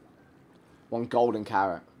 1 golden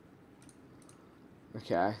carrot.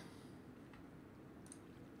 Okay.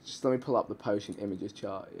 Just let me pull up the potion images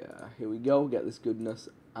chart. Yeah, here we go. Get this goodness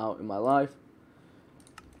out in my life.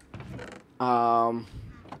 Let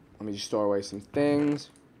me just store away some things.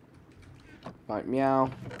 Right,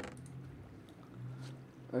 meow.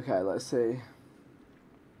 Okay, let's see.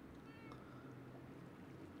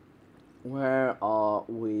 Where are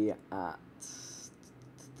we at?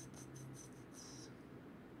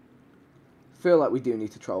 Feel like we do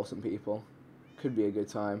need to troll some people. Could be a good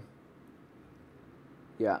time.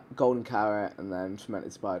 Yeah, golden carrot and then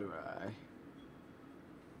fermented spider eye.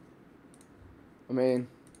 I mean,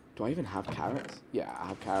 do I even have carrots? Yeah, I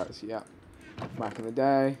have carrots, yeah. Back in the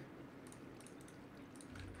day.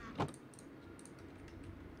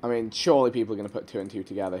 I mean, surely people are going to put 2 and 2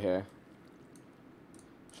 together here.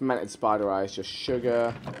 Fermented spider eye is just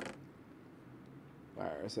sugar.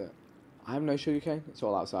 Where is it? I have no sugar cane. It's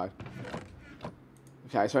all outside.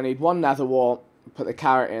 Okay, so I need 1 nether wart. Put the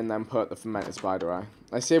carrot in, then put the fermented spider eye.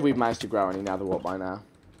 Let's see if we've managed to grow any nether wart by now.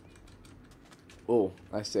 Oh,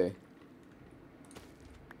 let's see.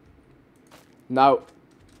 No.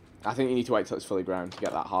 I think you need to wait till it's fully grown to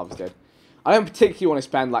get that harvested. I don't particularly want to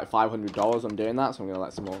spend like $500 on doing that, so I'm going to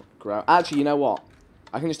let some more grow. Actually, you know what?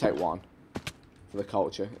 I can just take 1 for the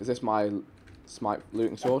culture. Is this my smite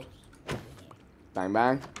looting sword? Bang,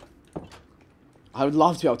 bang. I would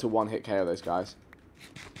love to be able to 1-hit KO those guys.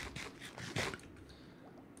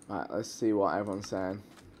 Alright, let's see what everyone's saying.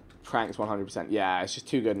 Pranks 100%. Yeah, it's just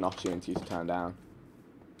too good an opportunity to turn down.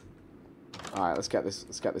 Alright, let's get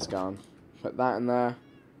this going. Put that in there.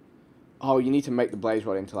 Oh, you need to make the blaze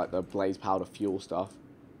rod into like the blaze powder fuel stuff.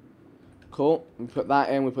 Cool. We put that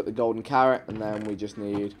in, we put the golden carrot, and then we just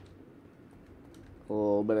need a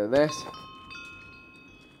little bit of this.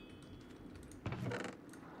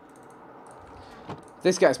 If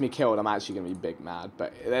this gets me killed, I'm actually going to be big mad,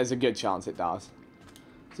 but there's a good chance it does.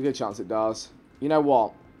 There's a good chance it does. You know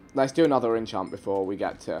what? Let's do another enchant before we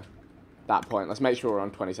get to that point. Let's make sure we're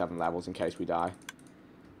on 27 levels in case we die.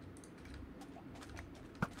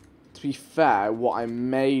 To be fair, what I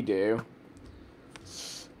may do...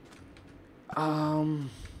 trying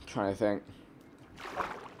to think.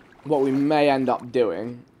 What we may end up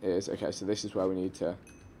doing is... Okay, so this is where we need to...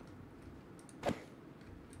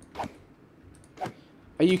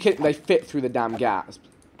 Are you kidding? They fit through the damn gas.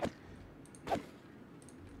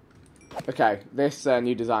 Okay, this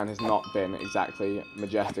new design has not been exactly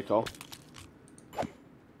majestical.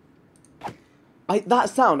 That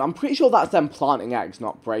sound, I'm pretty sure that's them planting eggs,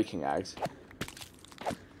 not breaking eggs.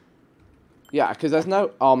 Yeah, because there's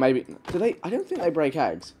no... Oh, maybe... Do they... I don't think they break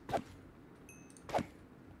eggs.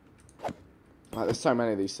 Like, there's so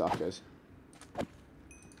many of these suckers.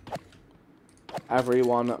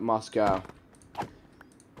 Everyone must go. I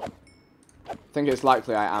think it's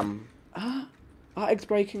likely I am... Are eggs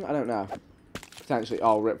breaking? I don't know. Potentially.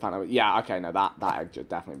 Oh, rip fan. Yeah, okay, no, that egg just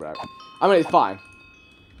definitely broke. I mean, it's fine.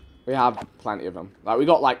 We have plenty of them. Like, we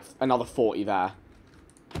got, like, another 40 there.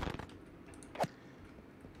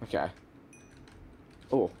 Okay.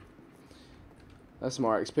 Oh. There's some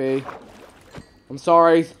more XP. I'm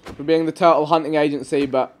sorry for being the turtle hunting agency,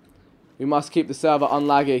 but we must keep the server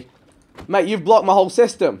unlaggy. Mate, you've blocked my whole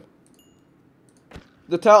system.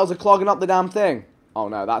 The turtles are clogging up the damn thing. Oh,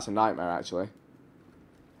 no, that's a nightmare, actually.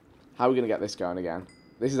 How are we going to get this going again?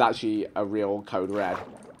 This is actually a real code red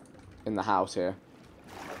in the house here.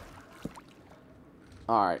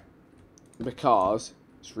 Alright. Because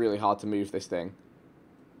it's really hard to move this thing.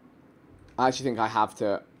 I actually think I have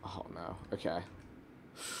to... Oh, no. Okay.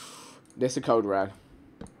 This is a code red.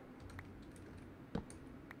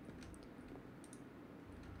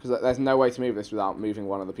 Because there's no way to move this without moving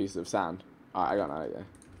one of the pieces of sand. Alright, I got an idea.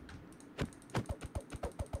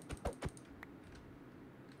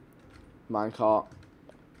 Minecart.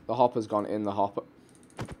 The hopper's gone in the hopper.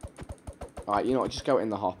 Alright, you know what? Just go in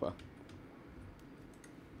the hopper.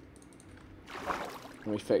 Let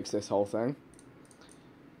me fix this whole thing.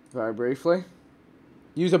 Very briefly.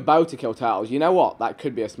 Use a bow to kill turtles. You know what? That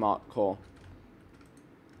could be a smart call.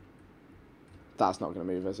 That's not going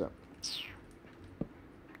to move, is it?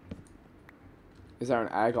 Is there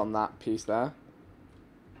an egg on that piece there?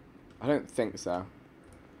 I don't think so.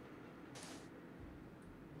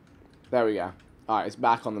 There we go. Alright, it's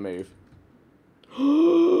back on the move.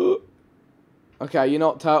 Okay, you're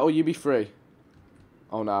not turtle, you be free.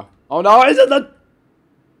 Oh no. Oh no, is it the...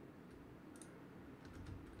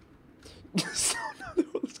 No, they're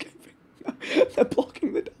all escaping. No, they're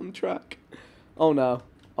blocking the damn track. Oh no.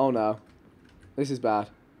 Oh no. This is bad.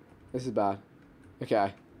 This is bad.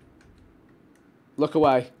 Okay. Look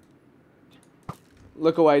away.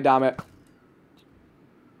 Look away, damn it.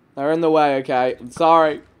 They're in the way, okay? I'm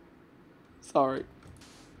sorry. Sorry.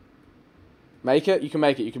 Make it? You can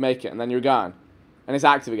make it. You can make it. And then you're gone. And it's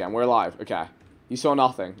active again. We're alive. Okay. You saw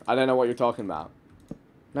nothing. I don't know what you're talking about.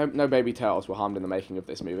 No baby turtles were harmed in the making of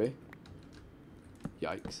this movie.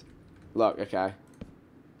 Yikes. Look, okay.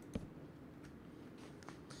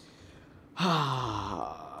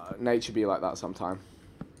 Nature be like that sometime.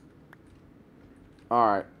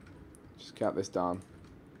 Alright. Just get this done.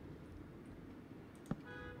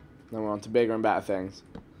 Then we're on to bigger and better things.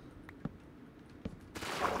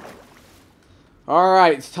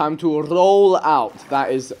 Alright, it's time to roll out.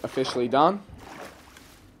 That is officially done.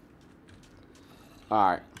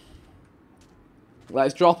 Alright.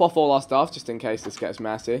 Let's drop off all our stuff, just in case this gets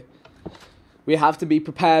messy. We have to be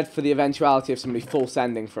prepared for the eventuality of somebody full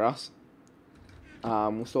sending for us.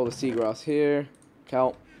 We'll store the seagrass here.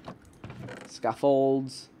 Kelp.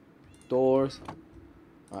 Scaffolds. Doors.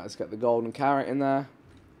 Alright, let's get the golden carrot in there.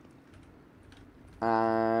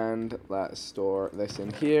 And let's store this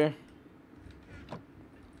in here.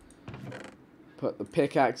 Put the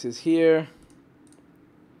pickaxes here.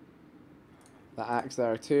 The axe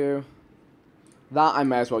there too. That I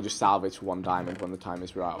may as well just salvage for 1 diamond when the time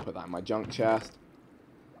is right. I'll put that in my junk chest.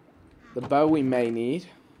 The bow we may need.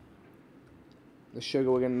 The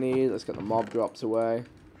sugar we're going to need. Let's get the mob drops away.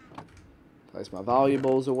 Place my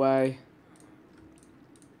valuables away.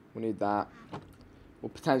 We need that. We'll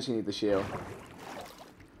potentially need the shield.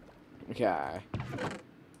 Okay.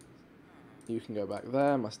 You can go back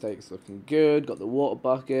there. My steak's looking good. Got the water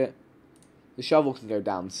bucket. The shovel can go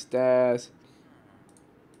downstairs.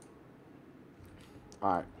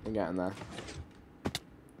 Alright, we're getting there.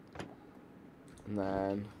 And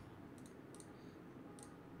then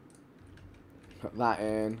put that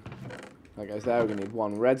in. That goes there. We're gonna need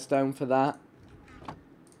 1 redstone for that.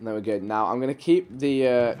 And then we're good. Now I'm gonna keep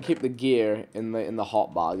the gear in the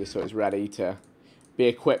hotbar just so it's ready to be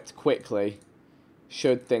equipped quickly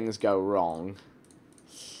should things go wrong.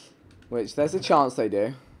 Which there's a chance they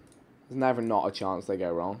do. There's never not a chance they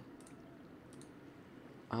go wrong.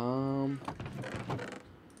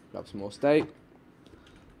 Grab some more steak.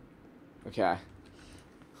 Okay.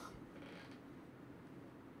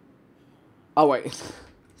 Oh wait.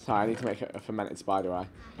 Sorry, I need to make a fermented spider eye.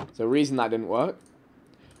 So reason that didn't work.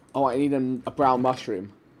 Oh, I need a brown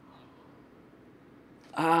mushroom.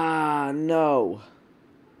 Ah, no.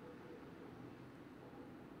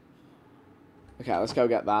 Okay, let's go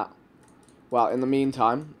get that. Well, in the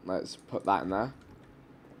meantime, let's put that in there.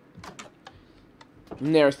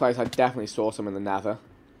 Nearest place, I definitely saw some in the nether.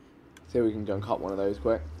 See if we can go and cop one of those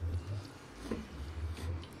quick.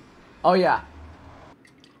 Oh, yeah.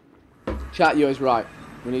 Chat, you is right.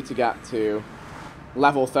 We need to get to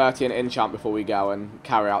level 30 in enchant before we go and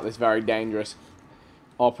carry out this very dangerous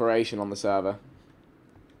operation on the server.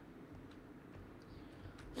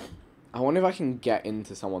 I wonder if I can get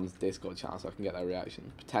into someone's Discord channel so I can get their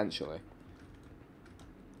reaction. Potentially.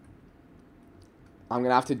 I'm going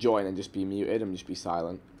to have to join and just be muted and just be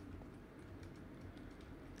silent.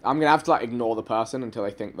 I'm going to have to like ignore the person until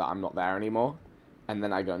they think that I'm not there anymore. And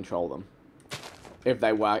then I go and troll them. If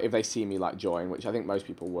they see me like join, which I think most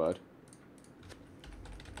people would.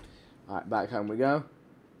 Alright, back home we go.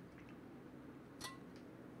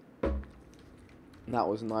 That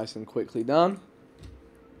was nice and quickly done.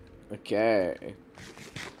 Okay.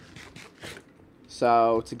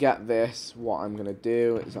 So, to get this, what I'm going to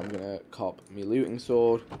do is I'm going to cop me looting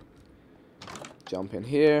sword. Jump in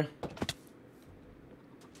here.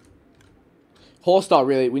 Horse star,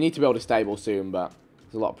 really, we need to build a stable soon, but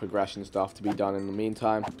there's a lot of progression stuff to be done in the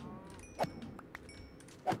meantime.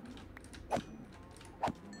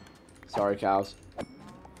 Sorry, cows.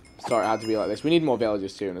 Sorry it had to be like this. We need more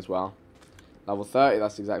villagers soon as well. Level 30,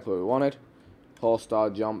 that's exactly what we wanted. Horse star,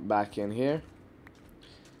 jump back in here.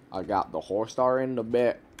 I got the horse star in the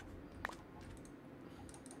bit.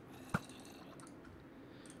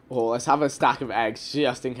 Oh, let's have a stack of eggs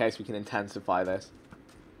just in case we can intensify this.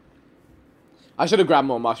 I should have grabbed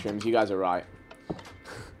more mushrooms. You guys are right.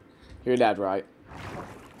 You're dead right.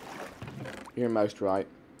 You're most right.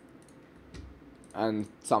 And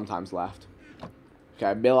sometimes left.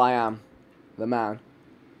 Okay, Bill I am. The man.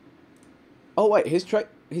 Oh wait, his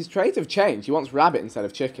traits have changed. He wants rabbit instead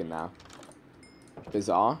of chicken now.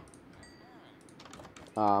 Bizarre.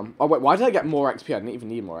 Oh wait, why did I get more XP? I didn't even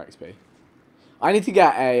need more XP. I need to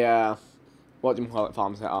get a, what do you call it,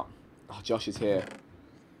 farm set up. Oh, Josh is here.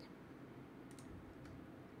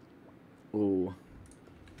 Ooh.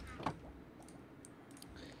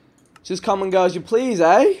 Just come and go as you please,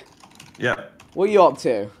 eh? Yeah. What are you up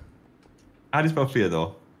to? How do you spell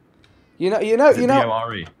Theodore? You know.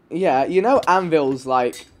 D-O-R-E. Yeah, you know Anvil's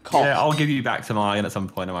like cost. Yeah, I'll give you back to mine at some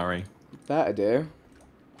point, don't worry. Better do.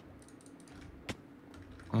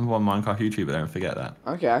 I'm one Minecraft YouTuber, don't forget that.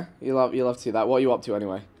 Okay, you love to see that. What are you up to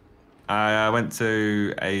anyway? I went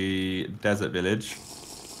to a desert village,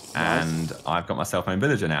 and I've got myself my own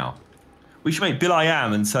villager now. We should make Bill I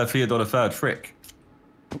Am and Sir Theodore III Frick.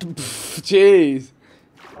 Jeez.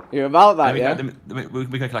 You're about that, yeah? We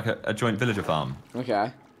could make like a joint villager farm.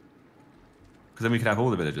 Okay. Because then we could have all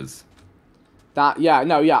the villagers.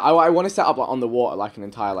 I want to set up like, on the water like an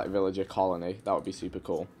entire like villager colony. That would be super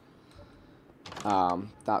cool.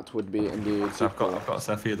 That would be indeed. So I've got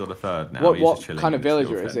Sir Theodore III now. What kind of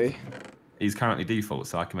villager is he? He's currently default,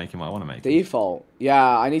 so I can make him what I want to make. Default?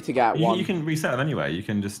 Yeah, I need to get one. You can reset them anyway. You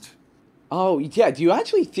can just. Oh yeah, do you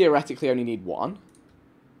actually theoretically only need one?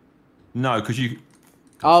 No, because you.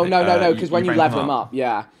 Oh no, because when you level them up,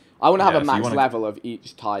 yeah. I want to have a max level of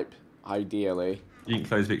each type, ideally. You can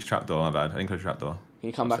close Vic's trapdoor, my bad. I didn't close your trapdoor. Can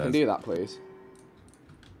you come back and do that, please?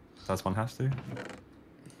 Does one have to?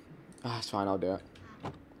 Ah, it's fine, I'll do it.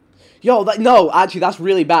 Yo, no, actually, that's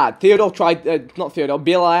really bad. Theodore tried, not Theodore,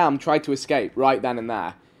 Bill I Am tried to escape right then and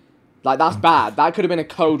there. Like, that's bad. That could have been a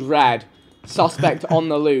code red. Suspect on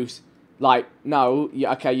the loose. Like, no,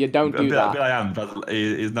 okay, you don't do that. Bill I Am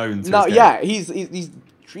is known to No, escape. yeah,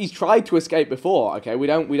 he's tried to escape before, okay? We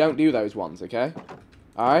don't do those ones, okay?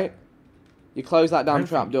 Alright? You close that damn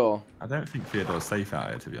trapdoor. I don't think Theodore's safe out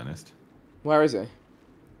here, to be honest. Where is he?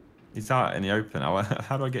 He's out in the open.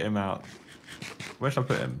 How do I get him out? Where should I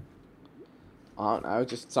put him? I don't know,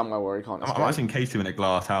 just somewhere where he can't I escape. might just encase him in a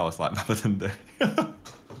glass house like Motherton Day.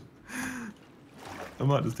 I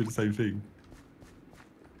might just do the same thing.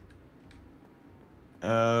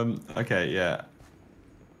 Okay, yeah.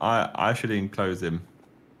 I should enclose him.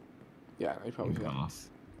 Yeah, he probably in could. glass.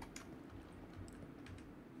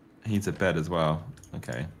 He needs a bed as well.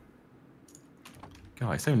 Okay.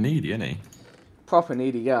 God, he's so needy, isn't he? Proper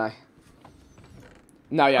needy guy.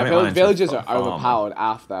 No, yeah, I mean, villagers are farmer. overpowered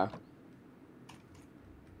after.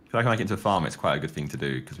 If I can make it into a farm, it's quite a good thing to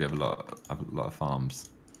do because we have a lot of farms.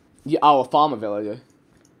 Yeah, oh, a farmer villager.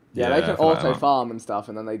 Yeah, they I can feel like auto that. farm and stuff,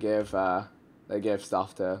 and then they give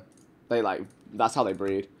stuff to. That's how they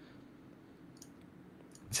breed.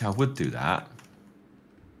 See, I would do that,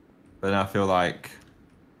 but then I feel like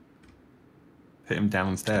put him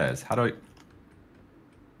downstairs. How do I?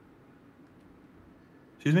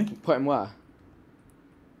 Excuse me? Put him where?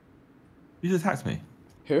 You just attacked me.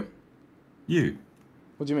 Who? You.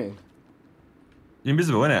 What do you mean? You're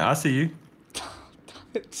invisible, innit? I see you.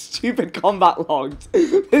 Stupid combat logs.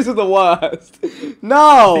 This is the worst.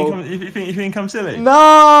 No! You think I'm silly?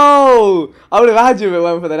 No! I would have had you if it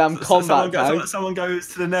went for the damn combat tag. Someone goes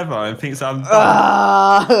to the Nether and thinks I'm.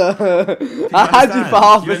 I had you for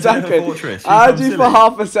half a second. I had you for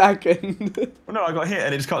half a second. Well, no, I got hit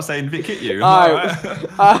and it just kept saying Vic hit you.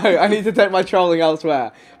 I need to take my trolling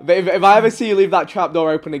elsewhere. But if I ever see you leave that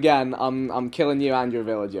trapdoor open again, I'm killing you and your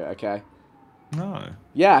villager, okay? No.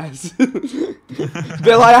 Yes.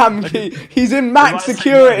 Bill, I am. He's in max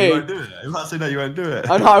security. You won't do it. You might say no, you won't do it.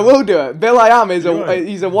 I know, I will do it. Bill, I am. He's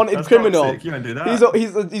a wanted That's criminal. toxic. You won't do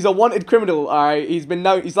that. He's a wanted criminal. All right. He's been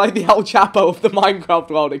known. He's like the El Chapo of the Minecraft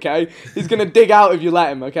world. Okay. He's gonna dig out if you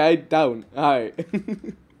let him. Okay. Don't. All right.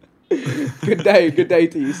 Good day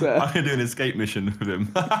to you, sir. I'm gonna do an escape mission with him.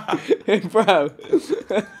 Bro.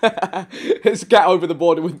 Let's get over the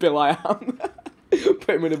border with Bill, I am.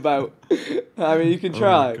 Put him in a boat. I mean, you can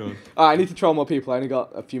try. Oh, Alright, I need to troll more people. I only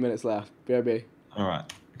got a few minutes left. BRB.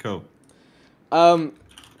 Alright, cool.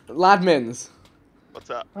 Ladmins. What's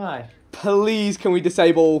up? Hi. Please, can we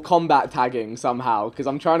disable combat tagging somehow? Because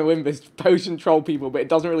I'm trying to potion troll people, but it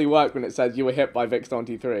doesn't really work when it says you were hit by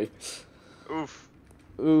Vix23. Oof.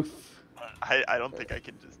 Oof. I don't think I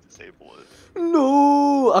can just disable it.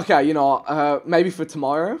 No. Okay, you know what? Maybe for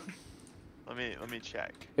tomorrow. Let me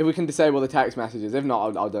check. If we can disable the text messages. If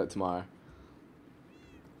not, I'll do it tomorrow.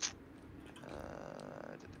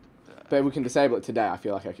 But if we can disable it today, I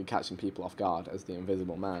feel like I could catch some people off guard as the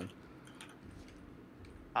invisible man.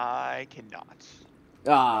 I cannot.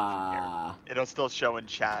 Ah. It'll still show in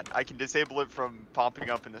chat. I can disable it from popping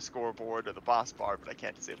up in the scoreboard or the boss bar, but I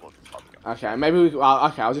can't disable it from popping up. Okay, maybe we.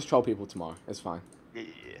 Okay, I'll just troll people tomorrow. It's fine. Yeah.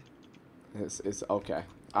 It's okay.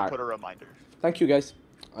 All right. Put a reminder. Thank you, guys.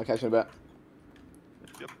 I'll catch you in a bit.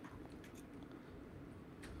 Yep.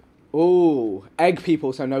 Ooh, egg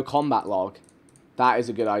people, so no combat log. That is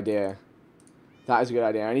a good idea. That is a good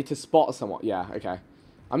idea. I need to spot someone. Yeah, okay.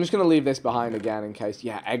 I'm just going to leave this behind again in case.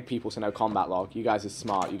 Yeah, egg people, so no combat log. You guys are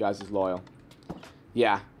smart. You guys are loyal.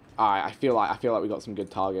 Yeah. Alright, I feel like we got some good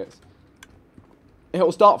targets.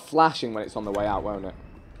 It'll start flashing when it's on the way out, won't it?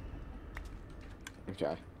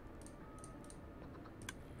 Okay.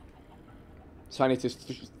 So I need to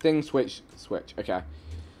switch. Okay.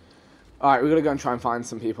 Alright, we're going to go and try and find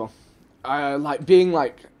some people. Like, being,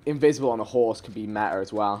 like, invisible on a horse could be meta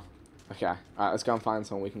as well. Okay. Alright, let's go and find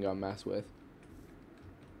someone we can go and mess with.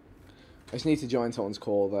 I just need to join someone's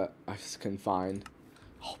call that I can find.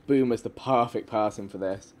 Oh, Boomer's the perfect person for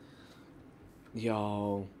this.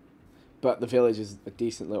 Yo. But the village is a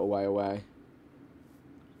decent little way away.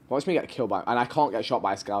 Watch me get killed by... And I can't get shot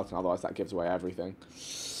by a skeleton, otherwise that gives away everything.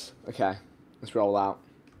 Okay. Let's roll out.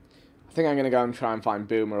 I think I'm going to go and try and find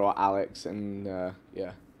Boomer or Alex, and,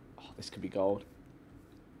 yeah. Oh, this could be gold.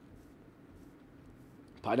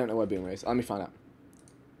 But I don't know where Boomer is. Let me find out.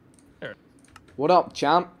 There. What up,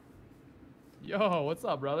 champ? Yo, what's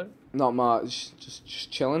up, brother? Not much. Just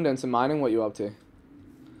chilling, doing some mining. What you up to?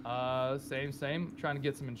 Same. Trying to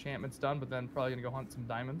get some enchantments done, but then probably gonna go hunt some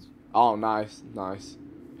diamonds. Oh, nice.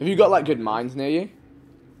 Have you got, like, good mines near you?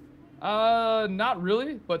 Not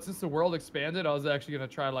really, but since the world expanded, I was actually gonna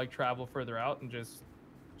try to, like, travel further out and just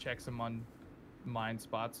check some mine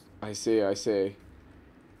spots. I see.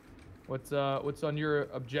 What's on your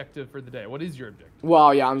objective for the day? What is your objective?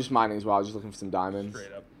 Well, yeah, I'm just mining as well. Just looking for some diamonds.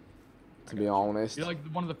 Straight up. To be honest. You're like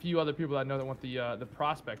one of the few other people that I know that want the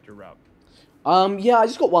prospector route. Yeah, I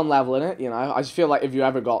just got one level in it, you know. I just feel like if you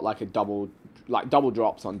ever got like double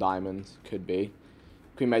drops on diamonds, could be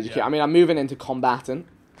major key. I mean, I'm moving into combatant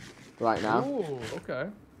right now. Ooh, okay.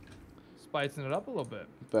 Spicing it up a little bit.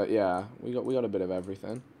 But yeah, we got a bit of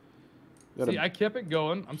everything. See, I kept it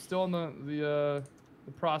going. I'm still on the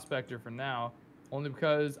prospector for now, only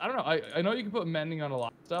because I don't know. I know you can put mending on a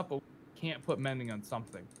lot of stuff, but you can't put mending on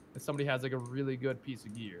something. If somebody has like a really good piece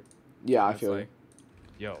of gear. Yeah, I it's feel like,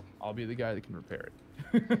 yo, I'll be the guy that can repair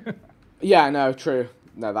it. Yeah, no, true.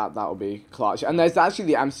 No, that'll be clutch. And there's actually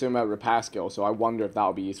the M-Sumo repair skill, so I wonder if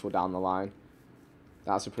that'll be useful down the line.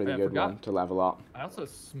 That's a pretty good one to level up. I also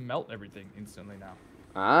smelt everything instantly now.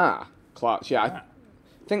 Ah, clutch. Yeah, I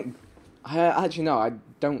think... actually, no, I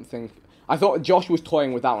don't think... I thought Josh was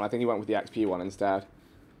toying with that one. I think he went with the XP one instead.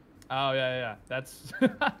 Oh, yeah. That's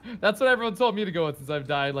that's what everyone told me to go with since I've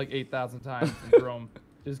died like 8,000 times. And Jerome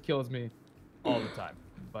just kills me all the time.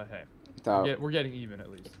 But hey, we're getting even at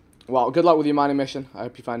least. Well, good luck with your mining mission. I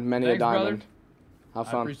hope you find many Thanks, a diamond. brother. Have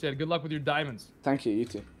fun. I appreciate it. Good luck with your diamonds. Thank you, you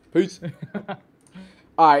too. Peace.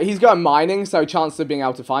 Alright, he's going mining, so chances of being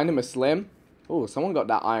able to find him are slim. Oh, someone got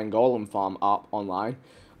that iron golem farm up online.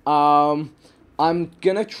 I'm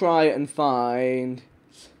gonna try and find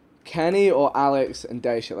Kenny or Alex and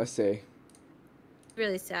Daisha. Let's see.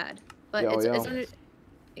 Really sad. But Yo, it's yo. under...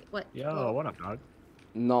 What? Yo, what up, dog?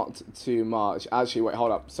 Not too much. Actually, wait,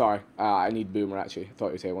 hold up. Sorry. I need Boomer, actually. I thought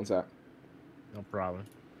he was here. One sec. No problem.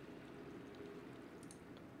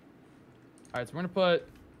 Alright, so we're gonna put...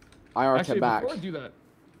 IRK Actually, back. before I do that...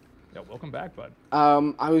 Yeah, welcome back, bud.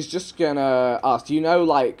 I was just gonna ask, do you know,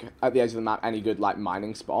 like, at the edge of the map, any good, like,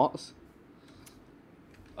 mining spots?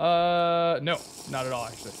 No, not at all,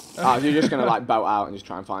 actually. You're just gonna, like, boat out and just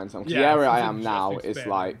try and find some? 'Cause the area I am now is,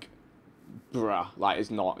 like, bruh, like, it's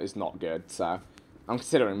not good, so I'm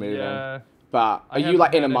considering moving. Yeah. But are you,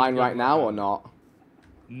 like, in a mine right now or not?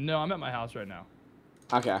 No, I'm at my house right now.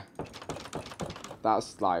 Okay.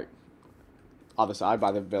 That's, like, other side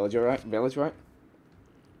by the village, right?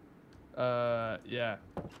 Yeah.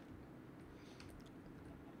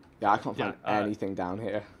 Yeah, I can't find anything down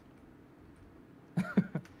here.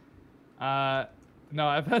 No,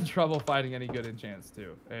 I've had trouble finding any good enchants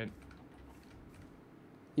too. And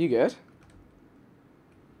You good?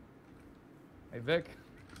 hey, Vic.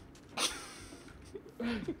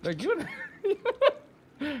 Like you.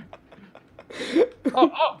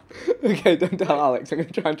 Oh. Okay, don't tell Alex. I'm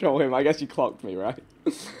gonna try and troll him. I guess you clocked me, right?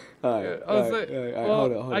 Alright,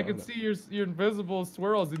 hold on. I can see your invisible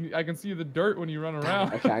swirls, and I can see the dirt when you run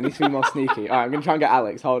around. Okay, I need to be more sneaky. Alright, I'm gonna try and get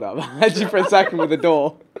Alex. Hold up. I had you for a second with the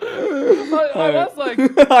door. That's like.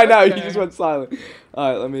 I know, okay. you just went silent.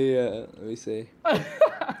 Alright, let me see. Alright,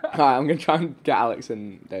 I'm gonna try and get Alex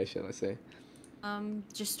and Daisha. Let's see.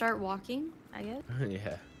 Just start walking, I guess.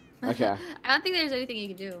 Yeah. Okay. I don't think there's anything you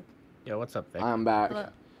can do. Yo, what's up, Vic? I'm back. Hello.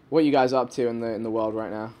 What are you guys up to in the world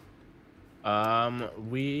right now?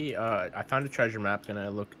 I found a treasure map, gonna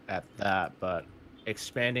look at that, but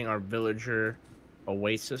expanding our villager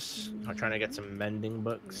oasis. I'm trying to get some mending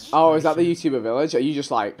books. Oh, is that the YouTuber village? Are you just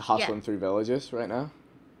like hustling through villages right now?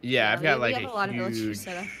 Yeah, I've got we like have a lot of villagers huge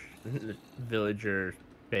set up. villager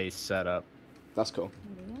base set up. That's cool.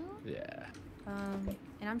 Yeah.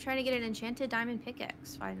 And I'm trying to get an enchanted diamond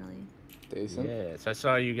pickaxe finally. Decent. Yes, I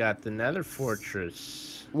saw you got the Nether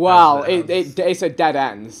Fortress. Well, it's a dead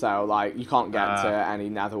end, so like you can't get to any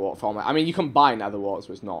netherwart from it. I mean, you can buy netherwarts,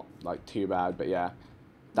 so it's not like too bad. But yeah,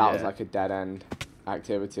 that was like a dead end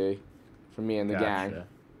activity for me and the gang.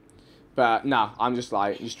 But no, I'm just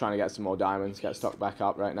trying to get some more diamonds, get stocked back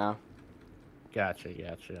up right now. Gotcha.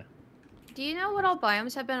 Do you know what all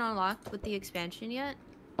biomes have been unlocked with the expansion yet?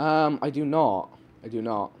 I do not.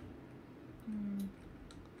 Because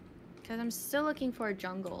I'm still looking for a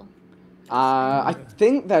jungle. I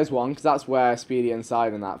think there's one, because that's where Speedy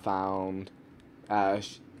Inside and that found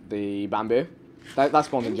the bamboo. That's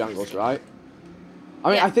spawned in jungles, right?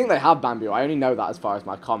 I mean, I think they have bamboo. I only know that as far as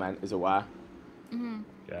my comment is aware.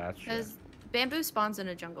 Gotcha. Because bamboo spawns in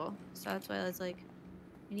a jungle, so that's why I was like,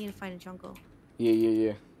 we need to find a jungle. Yeah.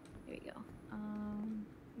 Here we go.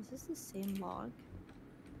 Is this the same log?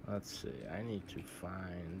 Let's see. I need to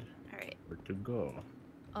find Alright. where to go.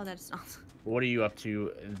 Oh, that's not. What are you up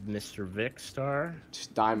to, Mr. Vic Star?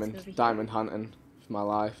 Just diamond hunting for my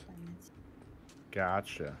life.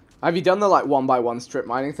 Gotcha. Have you done the like 1x1 strip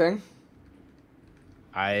mining thing?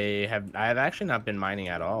 I have actually not been mining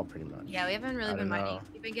at all, pretty much. Yeah, we haven't really been mining. know.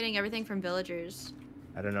 We've been getting everything from villagers.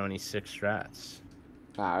 I don't know any 6 strats.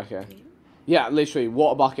 Ah, okay. Yeah, literally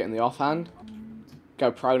water bucket in the offhand.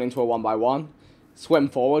 Go prone into a 1x1. Swim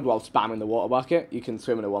forward while spamming the water bucket. You can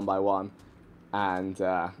swim in a 1x1. And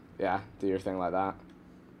yeah, do your thing like that.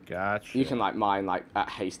 Gotcha. You can like mine like at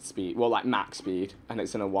haste speed, well like max speed, and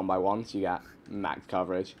it's in a 1x1, so you get max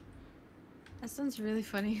coverage. That sounds really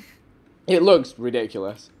funny. It looks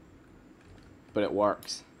ridiculous, but it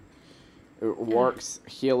works. It works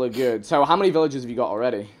hella good. So how many villages have you got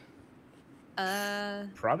already?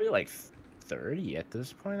 Probably like 30 at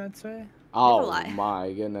this point, I'd say. Oh lot.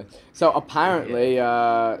 my goodness. So apparently,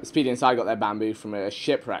 Speedy and Sai got their bamboo from a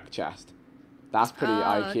shipwreck chest. That's pretty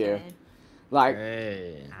IQ. Okay. Like,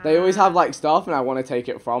 Hey. they always have like stuff and I want to take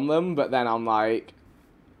it from them, but then I'm like,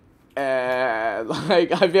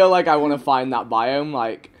 like, I feel like I want to find that biome,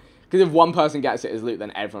 like, because if one person gets it as loot,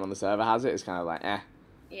 then everyone on the server has it. It's kind of like, eh.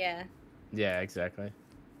 Yeah. Yeah, exactly.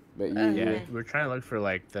 But you, Yeah, we're trying to look for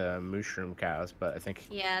like the mushroom cows, but I think.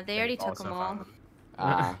 Yeah, they already took them all.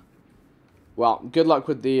 Well, good luck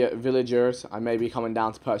with the villagers. I may be coming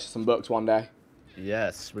down to purchase some books one day.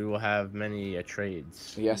 Yes, we will have many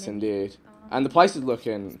trades. Yes, indeed. And the place is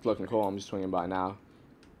looking cool. I'm just swinging by now.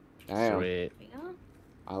 Damn. Sweet.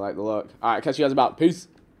 I like the look. All right, catch you guys about. Peace.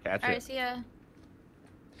 Catch Alright, it. see ya.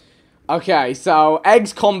 Okay, so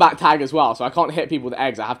eggs combat tag as well, so I can't hit people with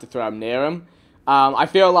eggs. I have to throw them near them. I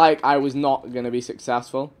feel like I was not going to be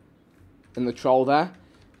successful in the troll there.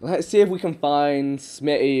 Let's see if we can find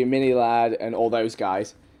Smitty, Mini Lad, and all those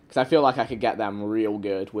guys. Because I feel like I could get them real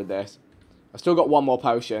good with this. I've still got one more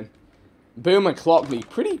potion. Boomer clocked me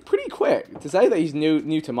pretty quick. To say that he's new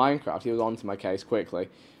to Minecraft, he was onto my case quickly.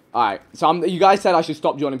 Alright, so you guys said I should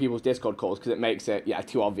stop joining people's Discord calls because it makes it,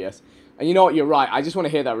 too obvious. And you know what, you're right. I just want to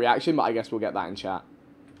hear their reaction, but I guess we'll get that in chat.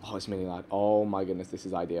 Oh, it's Mini Lad. Oh my goodness, this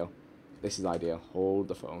is ideal. This is ideal. Hold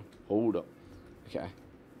the phone. Hold up. Okay.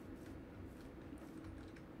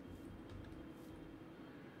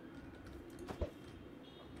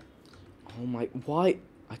 Oh my, why?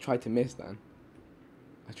 I tried to miss then.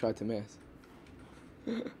 I tried to miss.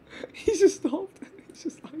 He just stopped. He's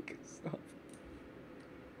just like, stop.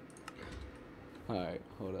 Alright,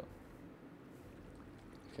 hold up.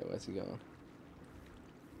 Okay, where's he going?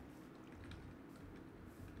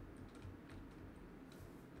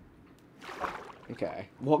 Okay,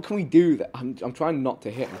 what can we do that? I'm trying not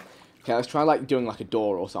to hit him. Okay, let's try like doing like a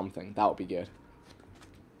door or something. That would be good.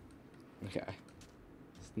 Okay.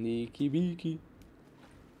 Sneaky beaky.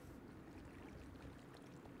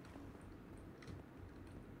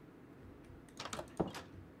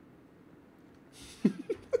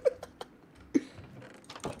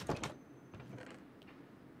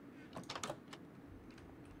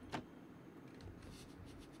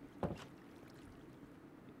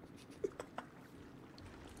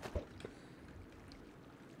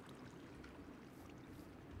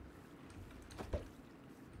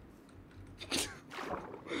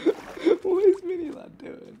 What is Mini Lad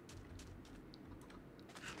doing?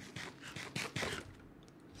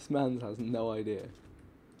 This man has no idea.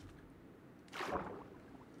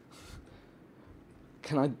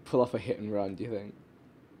 Can I pull off a hit and run, do you think?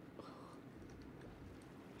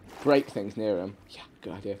 Break things near him. Yeah,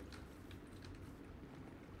 good idea.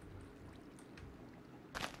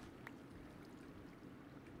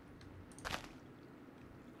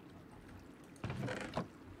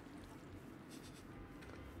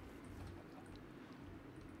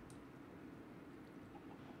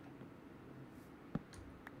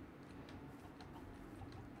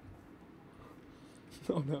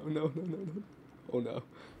 Oh no, no, no, no, no. Oh no.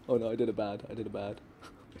 Oh no, I did it bad. I did it bad.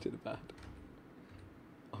 I did it bad.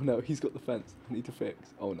 Oh no, he's got the fence. I need to fix.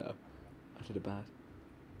 Oh no. I did it bad.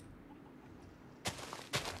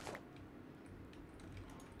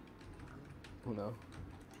 Oh no.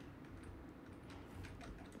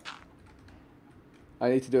 I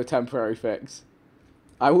need to do a temporary fix.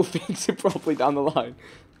 I will fix it properly down the line.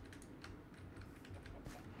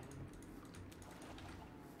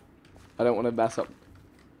 I don't want to mess up.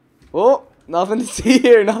 Oh, nothing to see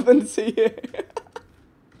here, nothing to see here.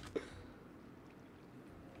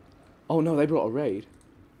 Oh no, they brought a raid.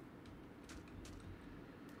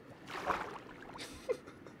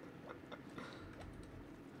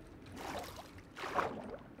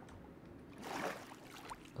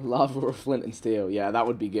 Lava or flint and steel. Yeah, that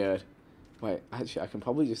would be good. Wait, actually, I can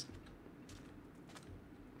probably just...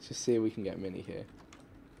 Let's just see if we can get Mini here.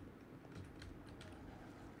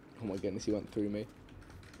 Oh my goodness, he went through me.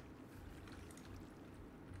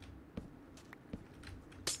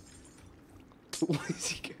 Why is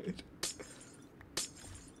he good?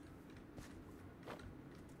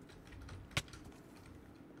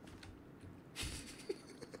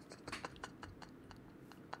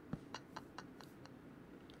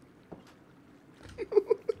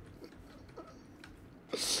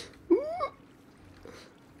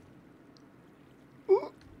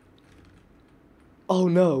 Oh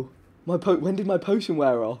no! When did my potion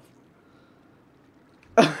wear off?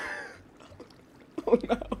 Oh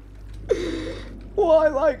no! Why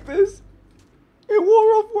like this? It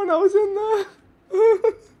wore off when I was in there.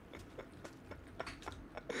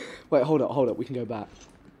 Wait, hold up. We can go back.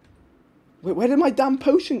 Wait, where did my damn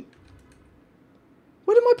potion...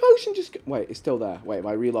 Where did my potion just go? Wait, it's still there. Wait, if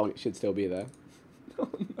I relog, it should still be there.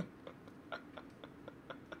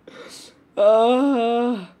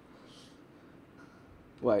 Oh, no.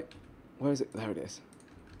 Wait, where is it? There it is.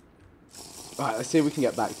 Alright, let's see if we can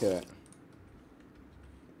get back to it.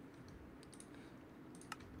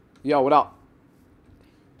 Yo, what up?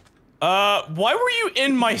 Why were you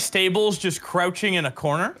in my stables just crouching in a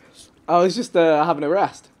corner? I was just having a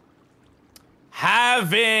rest.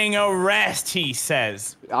 Having a rest, he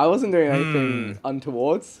says. I wasn't doing anything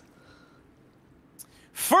untowards.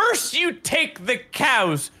 First, you take the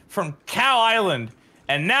cows from Cow Island,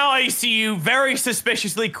 and now I see you very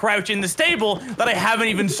suspiciously crouch in the stable that I haven't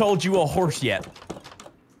even sold you a horse yet.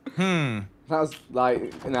 That was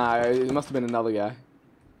like, nah, it must have been another guy.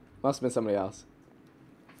 Must have been somebody else.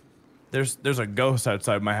 There's a ghost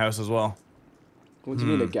outside my house as well. What do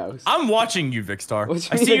you mean a ghost? I'm watching you, Vicstar. What do you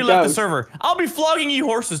I mean see a you left the ghost? server. I'll be flogging you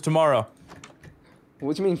horses tomorrow.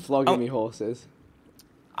 What do you mean flogging me horses?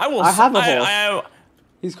 I will. I have a horse.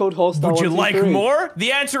 He's called Horse Star Would you 1, 2, like 3. more?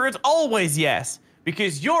 The answer is always yes,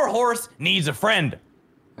 because your horse needs a friend.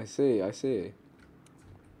 I see.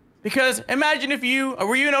 Because imagine if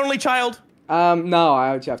were you an only child? No,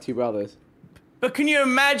 I actually have 2 brothers. But can you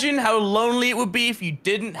imagine how lonely it would be if you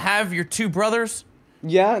didn't have your 2 brothers?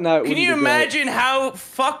 Yeah, no. Can you imagine how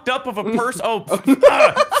fucked up of a person?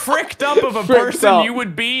 Fricked up of a Fricked person up. you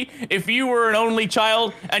would be if you were an only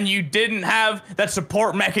child and you didn't have that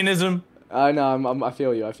support mechanism. I know. I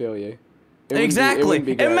feel you. It wouldn't Exactly. Be, it wouldn't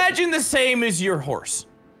be great. Imagine the same as your horse.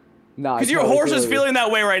 No, Because your horse is feeling that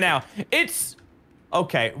way right now. It's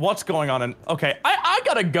okay. What's going on? Okay, I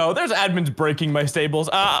gotta go. There's admins breaking my stables.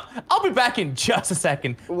 I'll be back in just a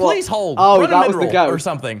second. What? Please hold. Oh, Run a that was mid-roll the ghost or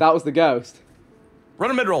something. That was the ghost. Run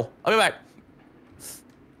a mid-roll. I'll be back.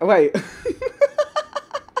 Oh, wait.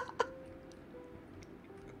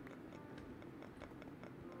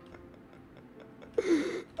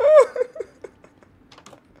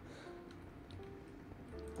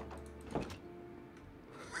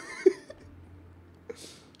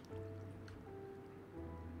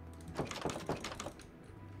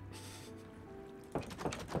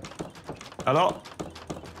 Hello?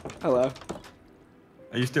 Hello.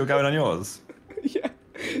 Are you still going on yours?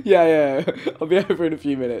 Yeah. I'll be over in a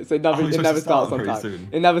few minutes. It never starts on time. Soon.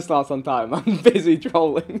 It never starts on time. I'm busy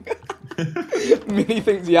trolling. Minnie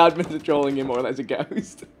thinks the admins are trolling him or there's a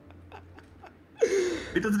ghost.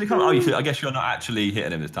 It doesn't come. Oh, I guess you're not actually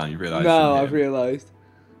hitting him this time. You realise? No, I've realised.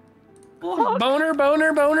 Boner.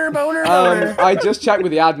 I just checked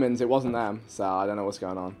with the admins. It wasn't them, so I don't know what's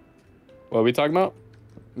going on. What are we talking about?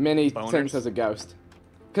 Minnie thinks there's a ghost.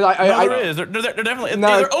 Because There is. They're definitely.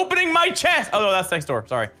 No. They're opening my chest. Oh no, that's next door.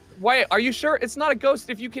 Sorry. Wait, are you sure it's not a ghost?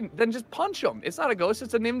 If you can, then just punch him. It's not a ghost.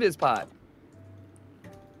 It's an Invis pod.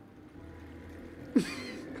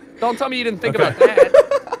 Don't tell me you didn't think about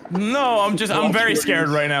that. No, I'm very scared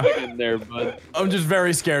right now. In there, bud. I'm just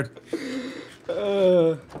very scared.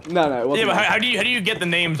 No, it wasn't. Yeah, but how do you get the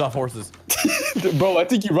names off horses? Bro, I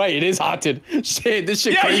think you're right. It is haunted. Shit, this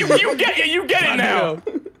shit Yeah, crazy. you get it now.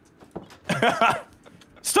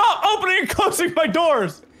 Stop opening and closing my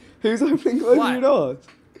doors. Who's opening and closing your doors?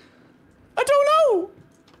 I don't know.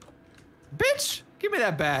 Bitch, give me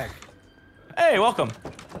that bag. Hey, welcome.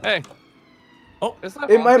 Hey. Oh,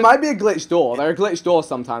 It might be a glitched door. There are glitched doors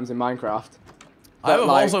sometimes in Minecraft. I But,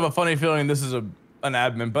 like, also have a funny feeling this is an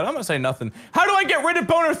admin, but I'm gonna say nothing. How do I get rid of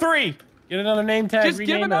Boner 3? Get another name tag. Just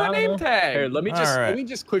give another name tag. Here, let me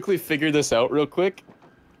just quickly figure this out real quick.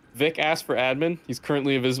 Vic asked for admin. He's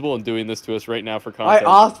currently invisible and doing this to us right now for content.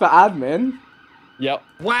 I asked for admin. Yep.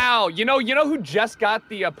 Wow, you know who just got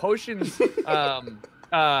the potions achievement?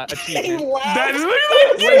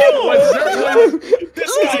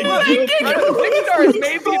 This guy Vicstar has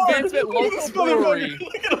made the advancement local brewery.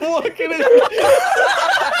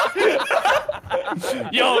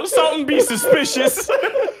 Yo, something be suspicious.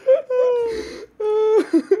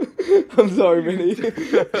 I'm sorry, Minnie.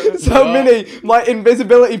 Minnie, my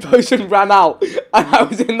invisibility potion ran out, and I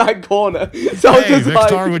was in that corner. So I was just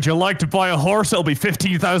like, would you like to buy a horse? It'll be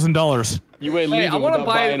 $15,000. You ain't Hey, leaving I want to without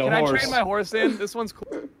buy. buying a Can I horse. trade my horse in? This one's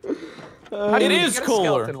cool. How do It you is get a cooler.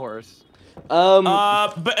 skeleton horse.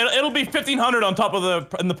 But it'll be $1,500 on top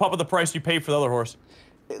of the price you paid for the other horse.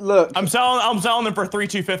 look. I'm selling them for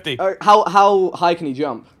 $3,250. How high can he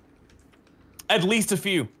jump? At least a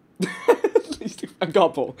few. At least a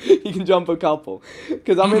couple. He can jump a couple.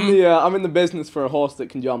 Because I'm in the business for a horse that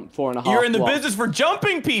can jump 4.5 You're in the blocks. business for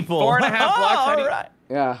jumping people. 4.5 blocks. How do you- Alright.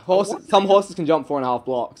 Yeah, some horses can jump 4.5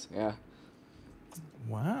 blocks. Yeah.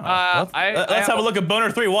 Wow. Let's have a look at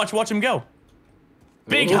Boner 3. Watch him go.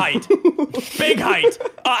 Big height. Big height.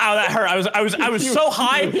 Ow, that hurt. I was so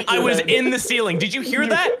high, I was in the ceiling. Did you hear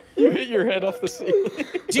that? You hit your head off the ceiling.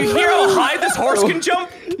 Do you hear how high this horse can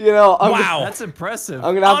jump? You know, wow. That's impressive.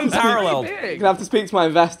 I'm gonna have unparalleled. I'm gonna have to speak to my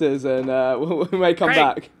investors, and we may come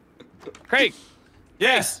back. Craig.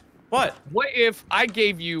 Yes. What? What if I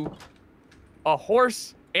gave you a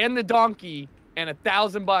horse and the donkey and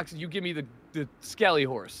 $1,000 and you give me the skelly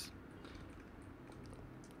horse?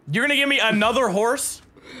 You're gonna give me another horse?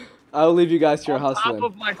 I'll leave you guys to your hustling.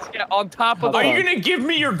 On top of Are you gonna give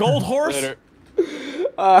me your gold horse? Later.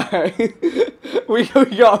 we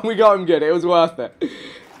got him good. It was worth it.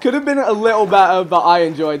 Could have been a little better, but I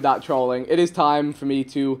enjoyed that trolling. It is time for me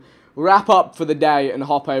to wrap up for the day and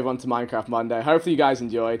hop over onto Minecraft Monday. Hopefully you guys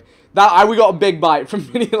enjoyed. We got a big bite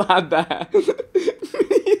from Mini Lad there.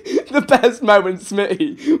 The best moment,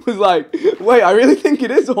 Smitty was like, wait, I really think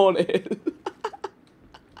it is haunted.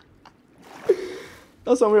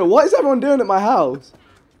 That's unreal. What is everyone doing at my house?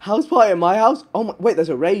 House party at my house? Oh my, wait, there's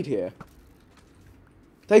a raid here.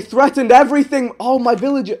 They threatened everything. Oh, my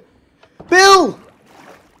villager. Bill!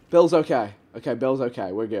 Bill's okay. Okay, Bill's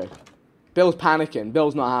okay. We're good. Bill's panicking.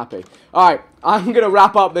 Bill's not happy. Alright, I'm going to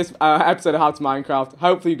wrap up this episode of How to Minecraft.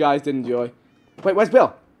 Hopefully you guys did enjoy. Wait, where's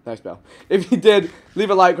Bill? There's Bill. If you did, leave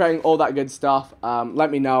a like rating, all that good stuff. Let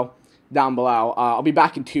me know down below. I'll be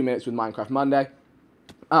back in 2 minutes with Minecraft Monday.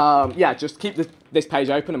 Yeah, just keep this page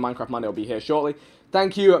open and Minecraft Monday will be here shortly.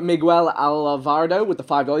 Thank you, Miguel Alvarado, with the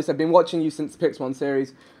 $5. I've been watching you since the Pix1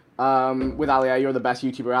 series. With Alia, you're the best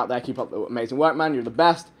YouTuber out there. Keep up the amazing work, man. You're the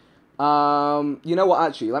best. You know what,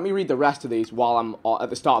 actually? Let me read the rest of these while I'm at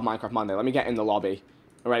the start of Minecraft Monday. Let me get in the lobby.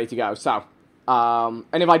 Ready to go. So, and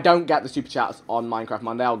if I don't get the super chats on Minecraft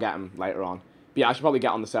Monday, I'll get them later on. But yeah, I should probably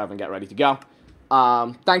get on the server and get ready to go.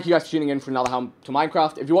 Thank you guys for tuning in for another How to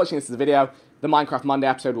Minecraft. If you're watching this as a video, the Minecraft Monday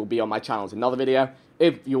episode will be on my channel as another video.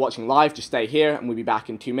 If you're watching live, just stay here, and we'll be back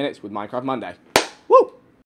in 2 minutes with Minecraft Monday.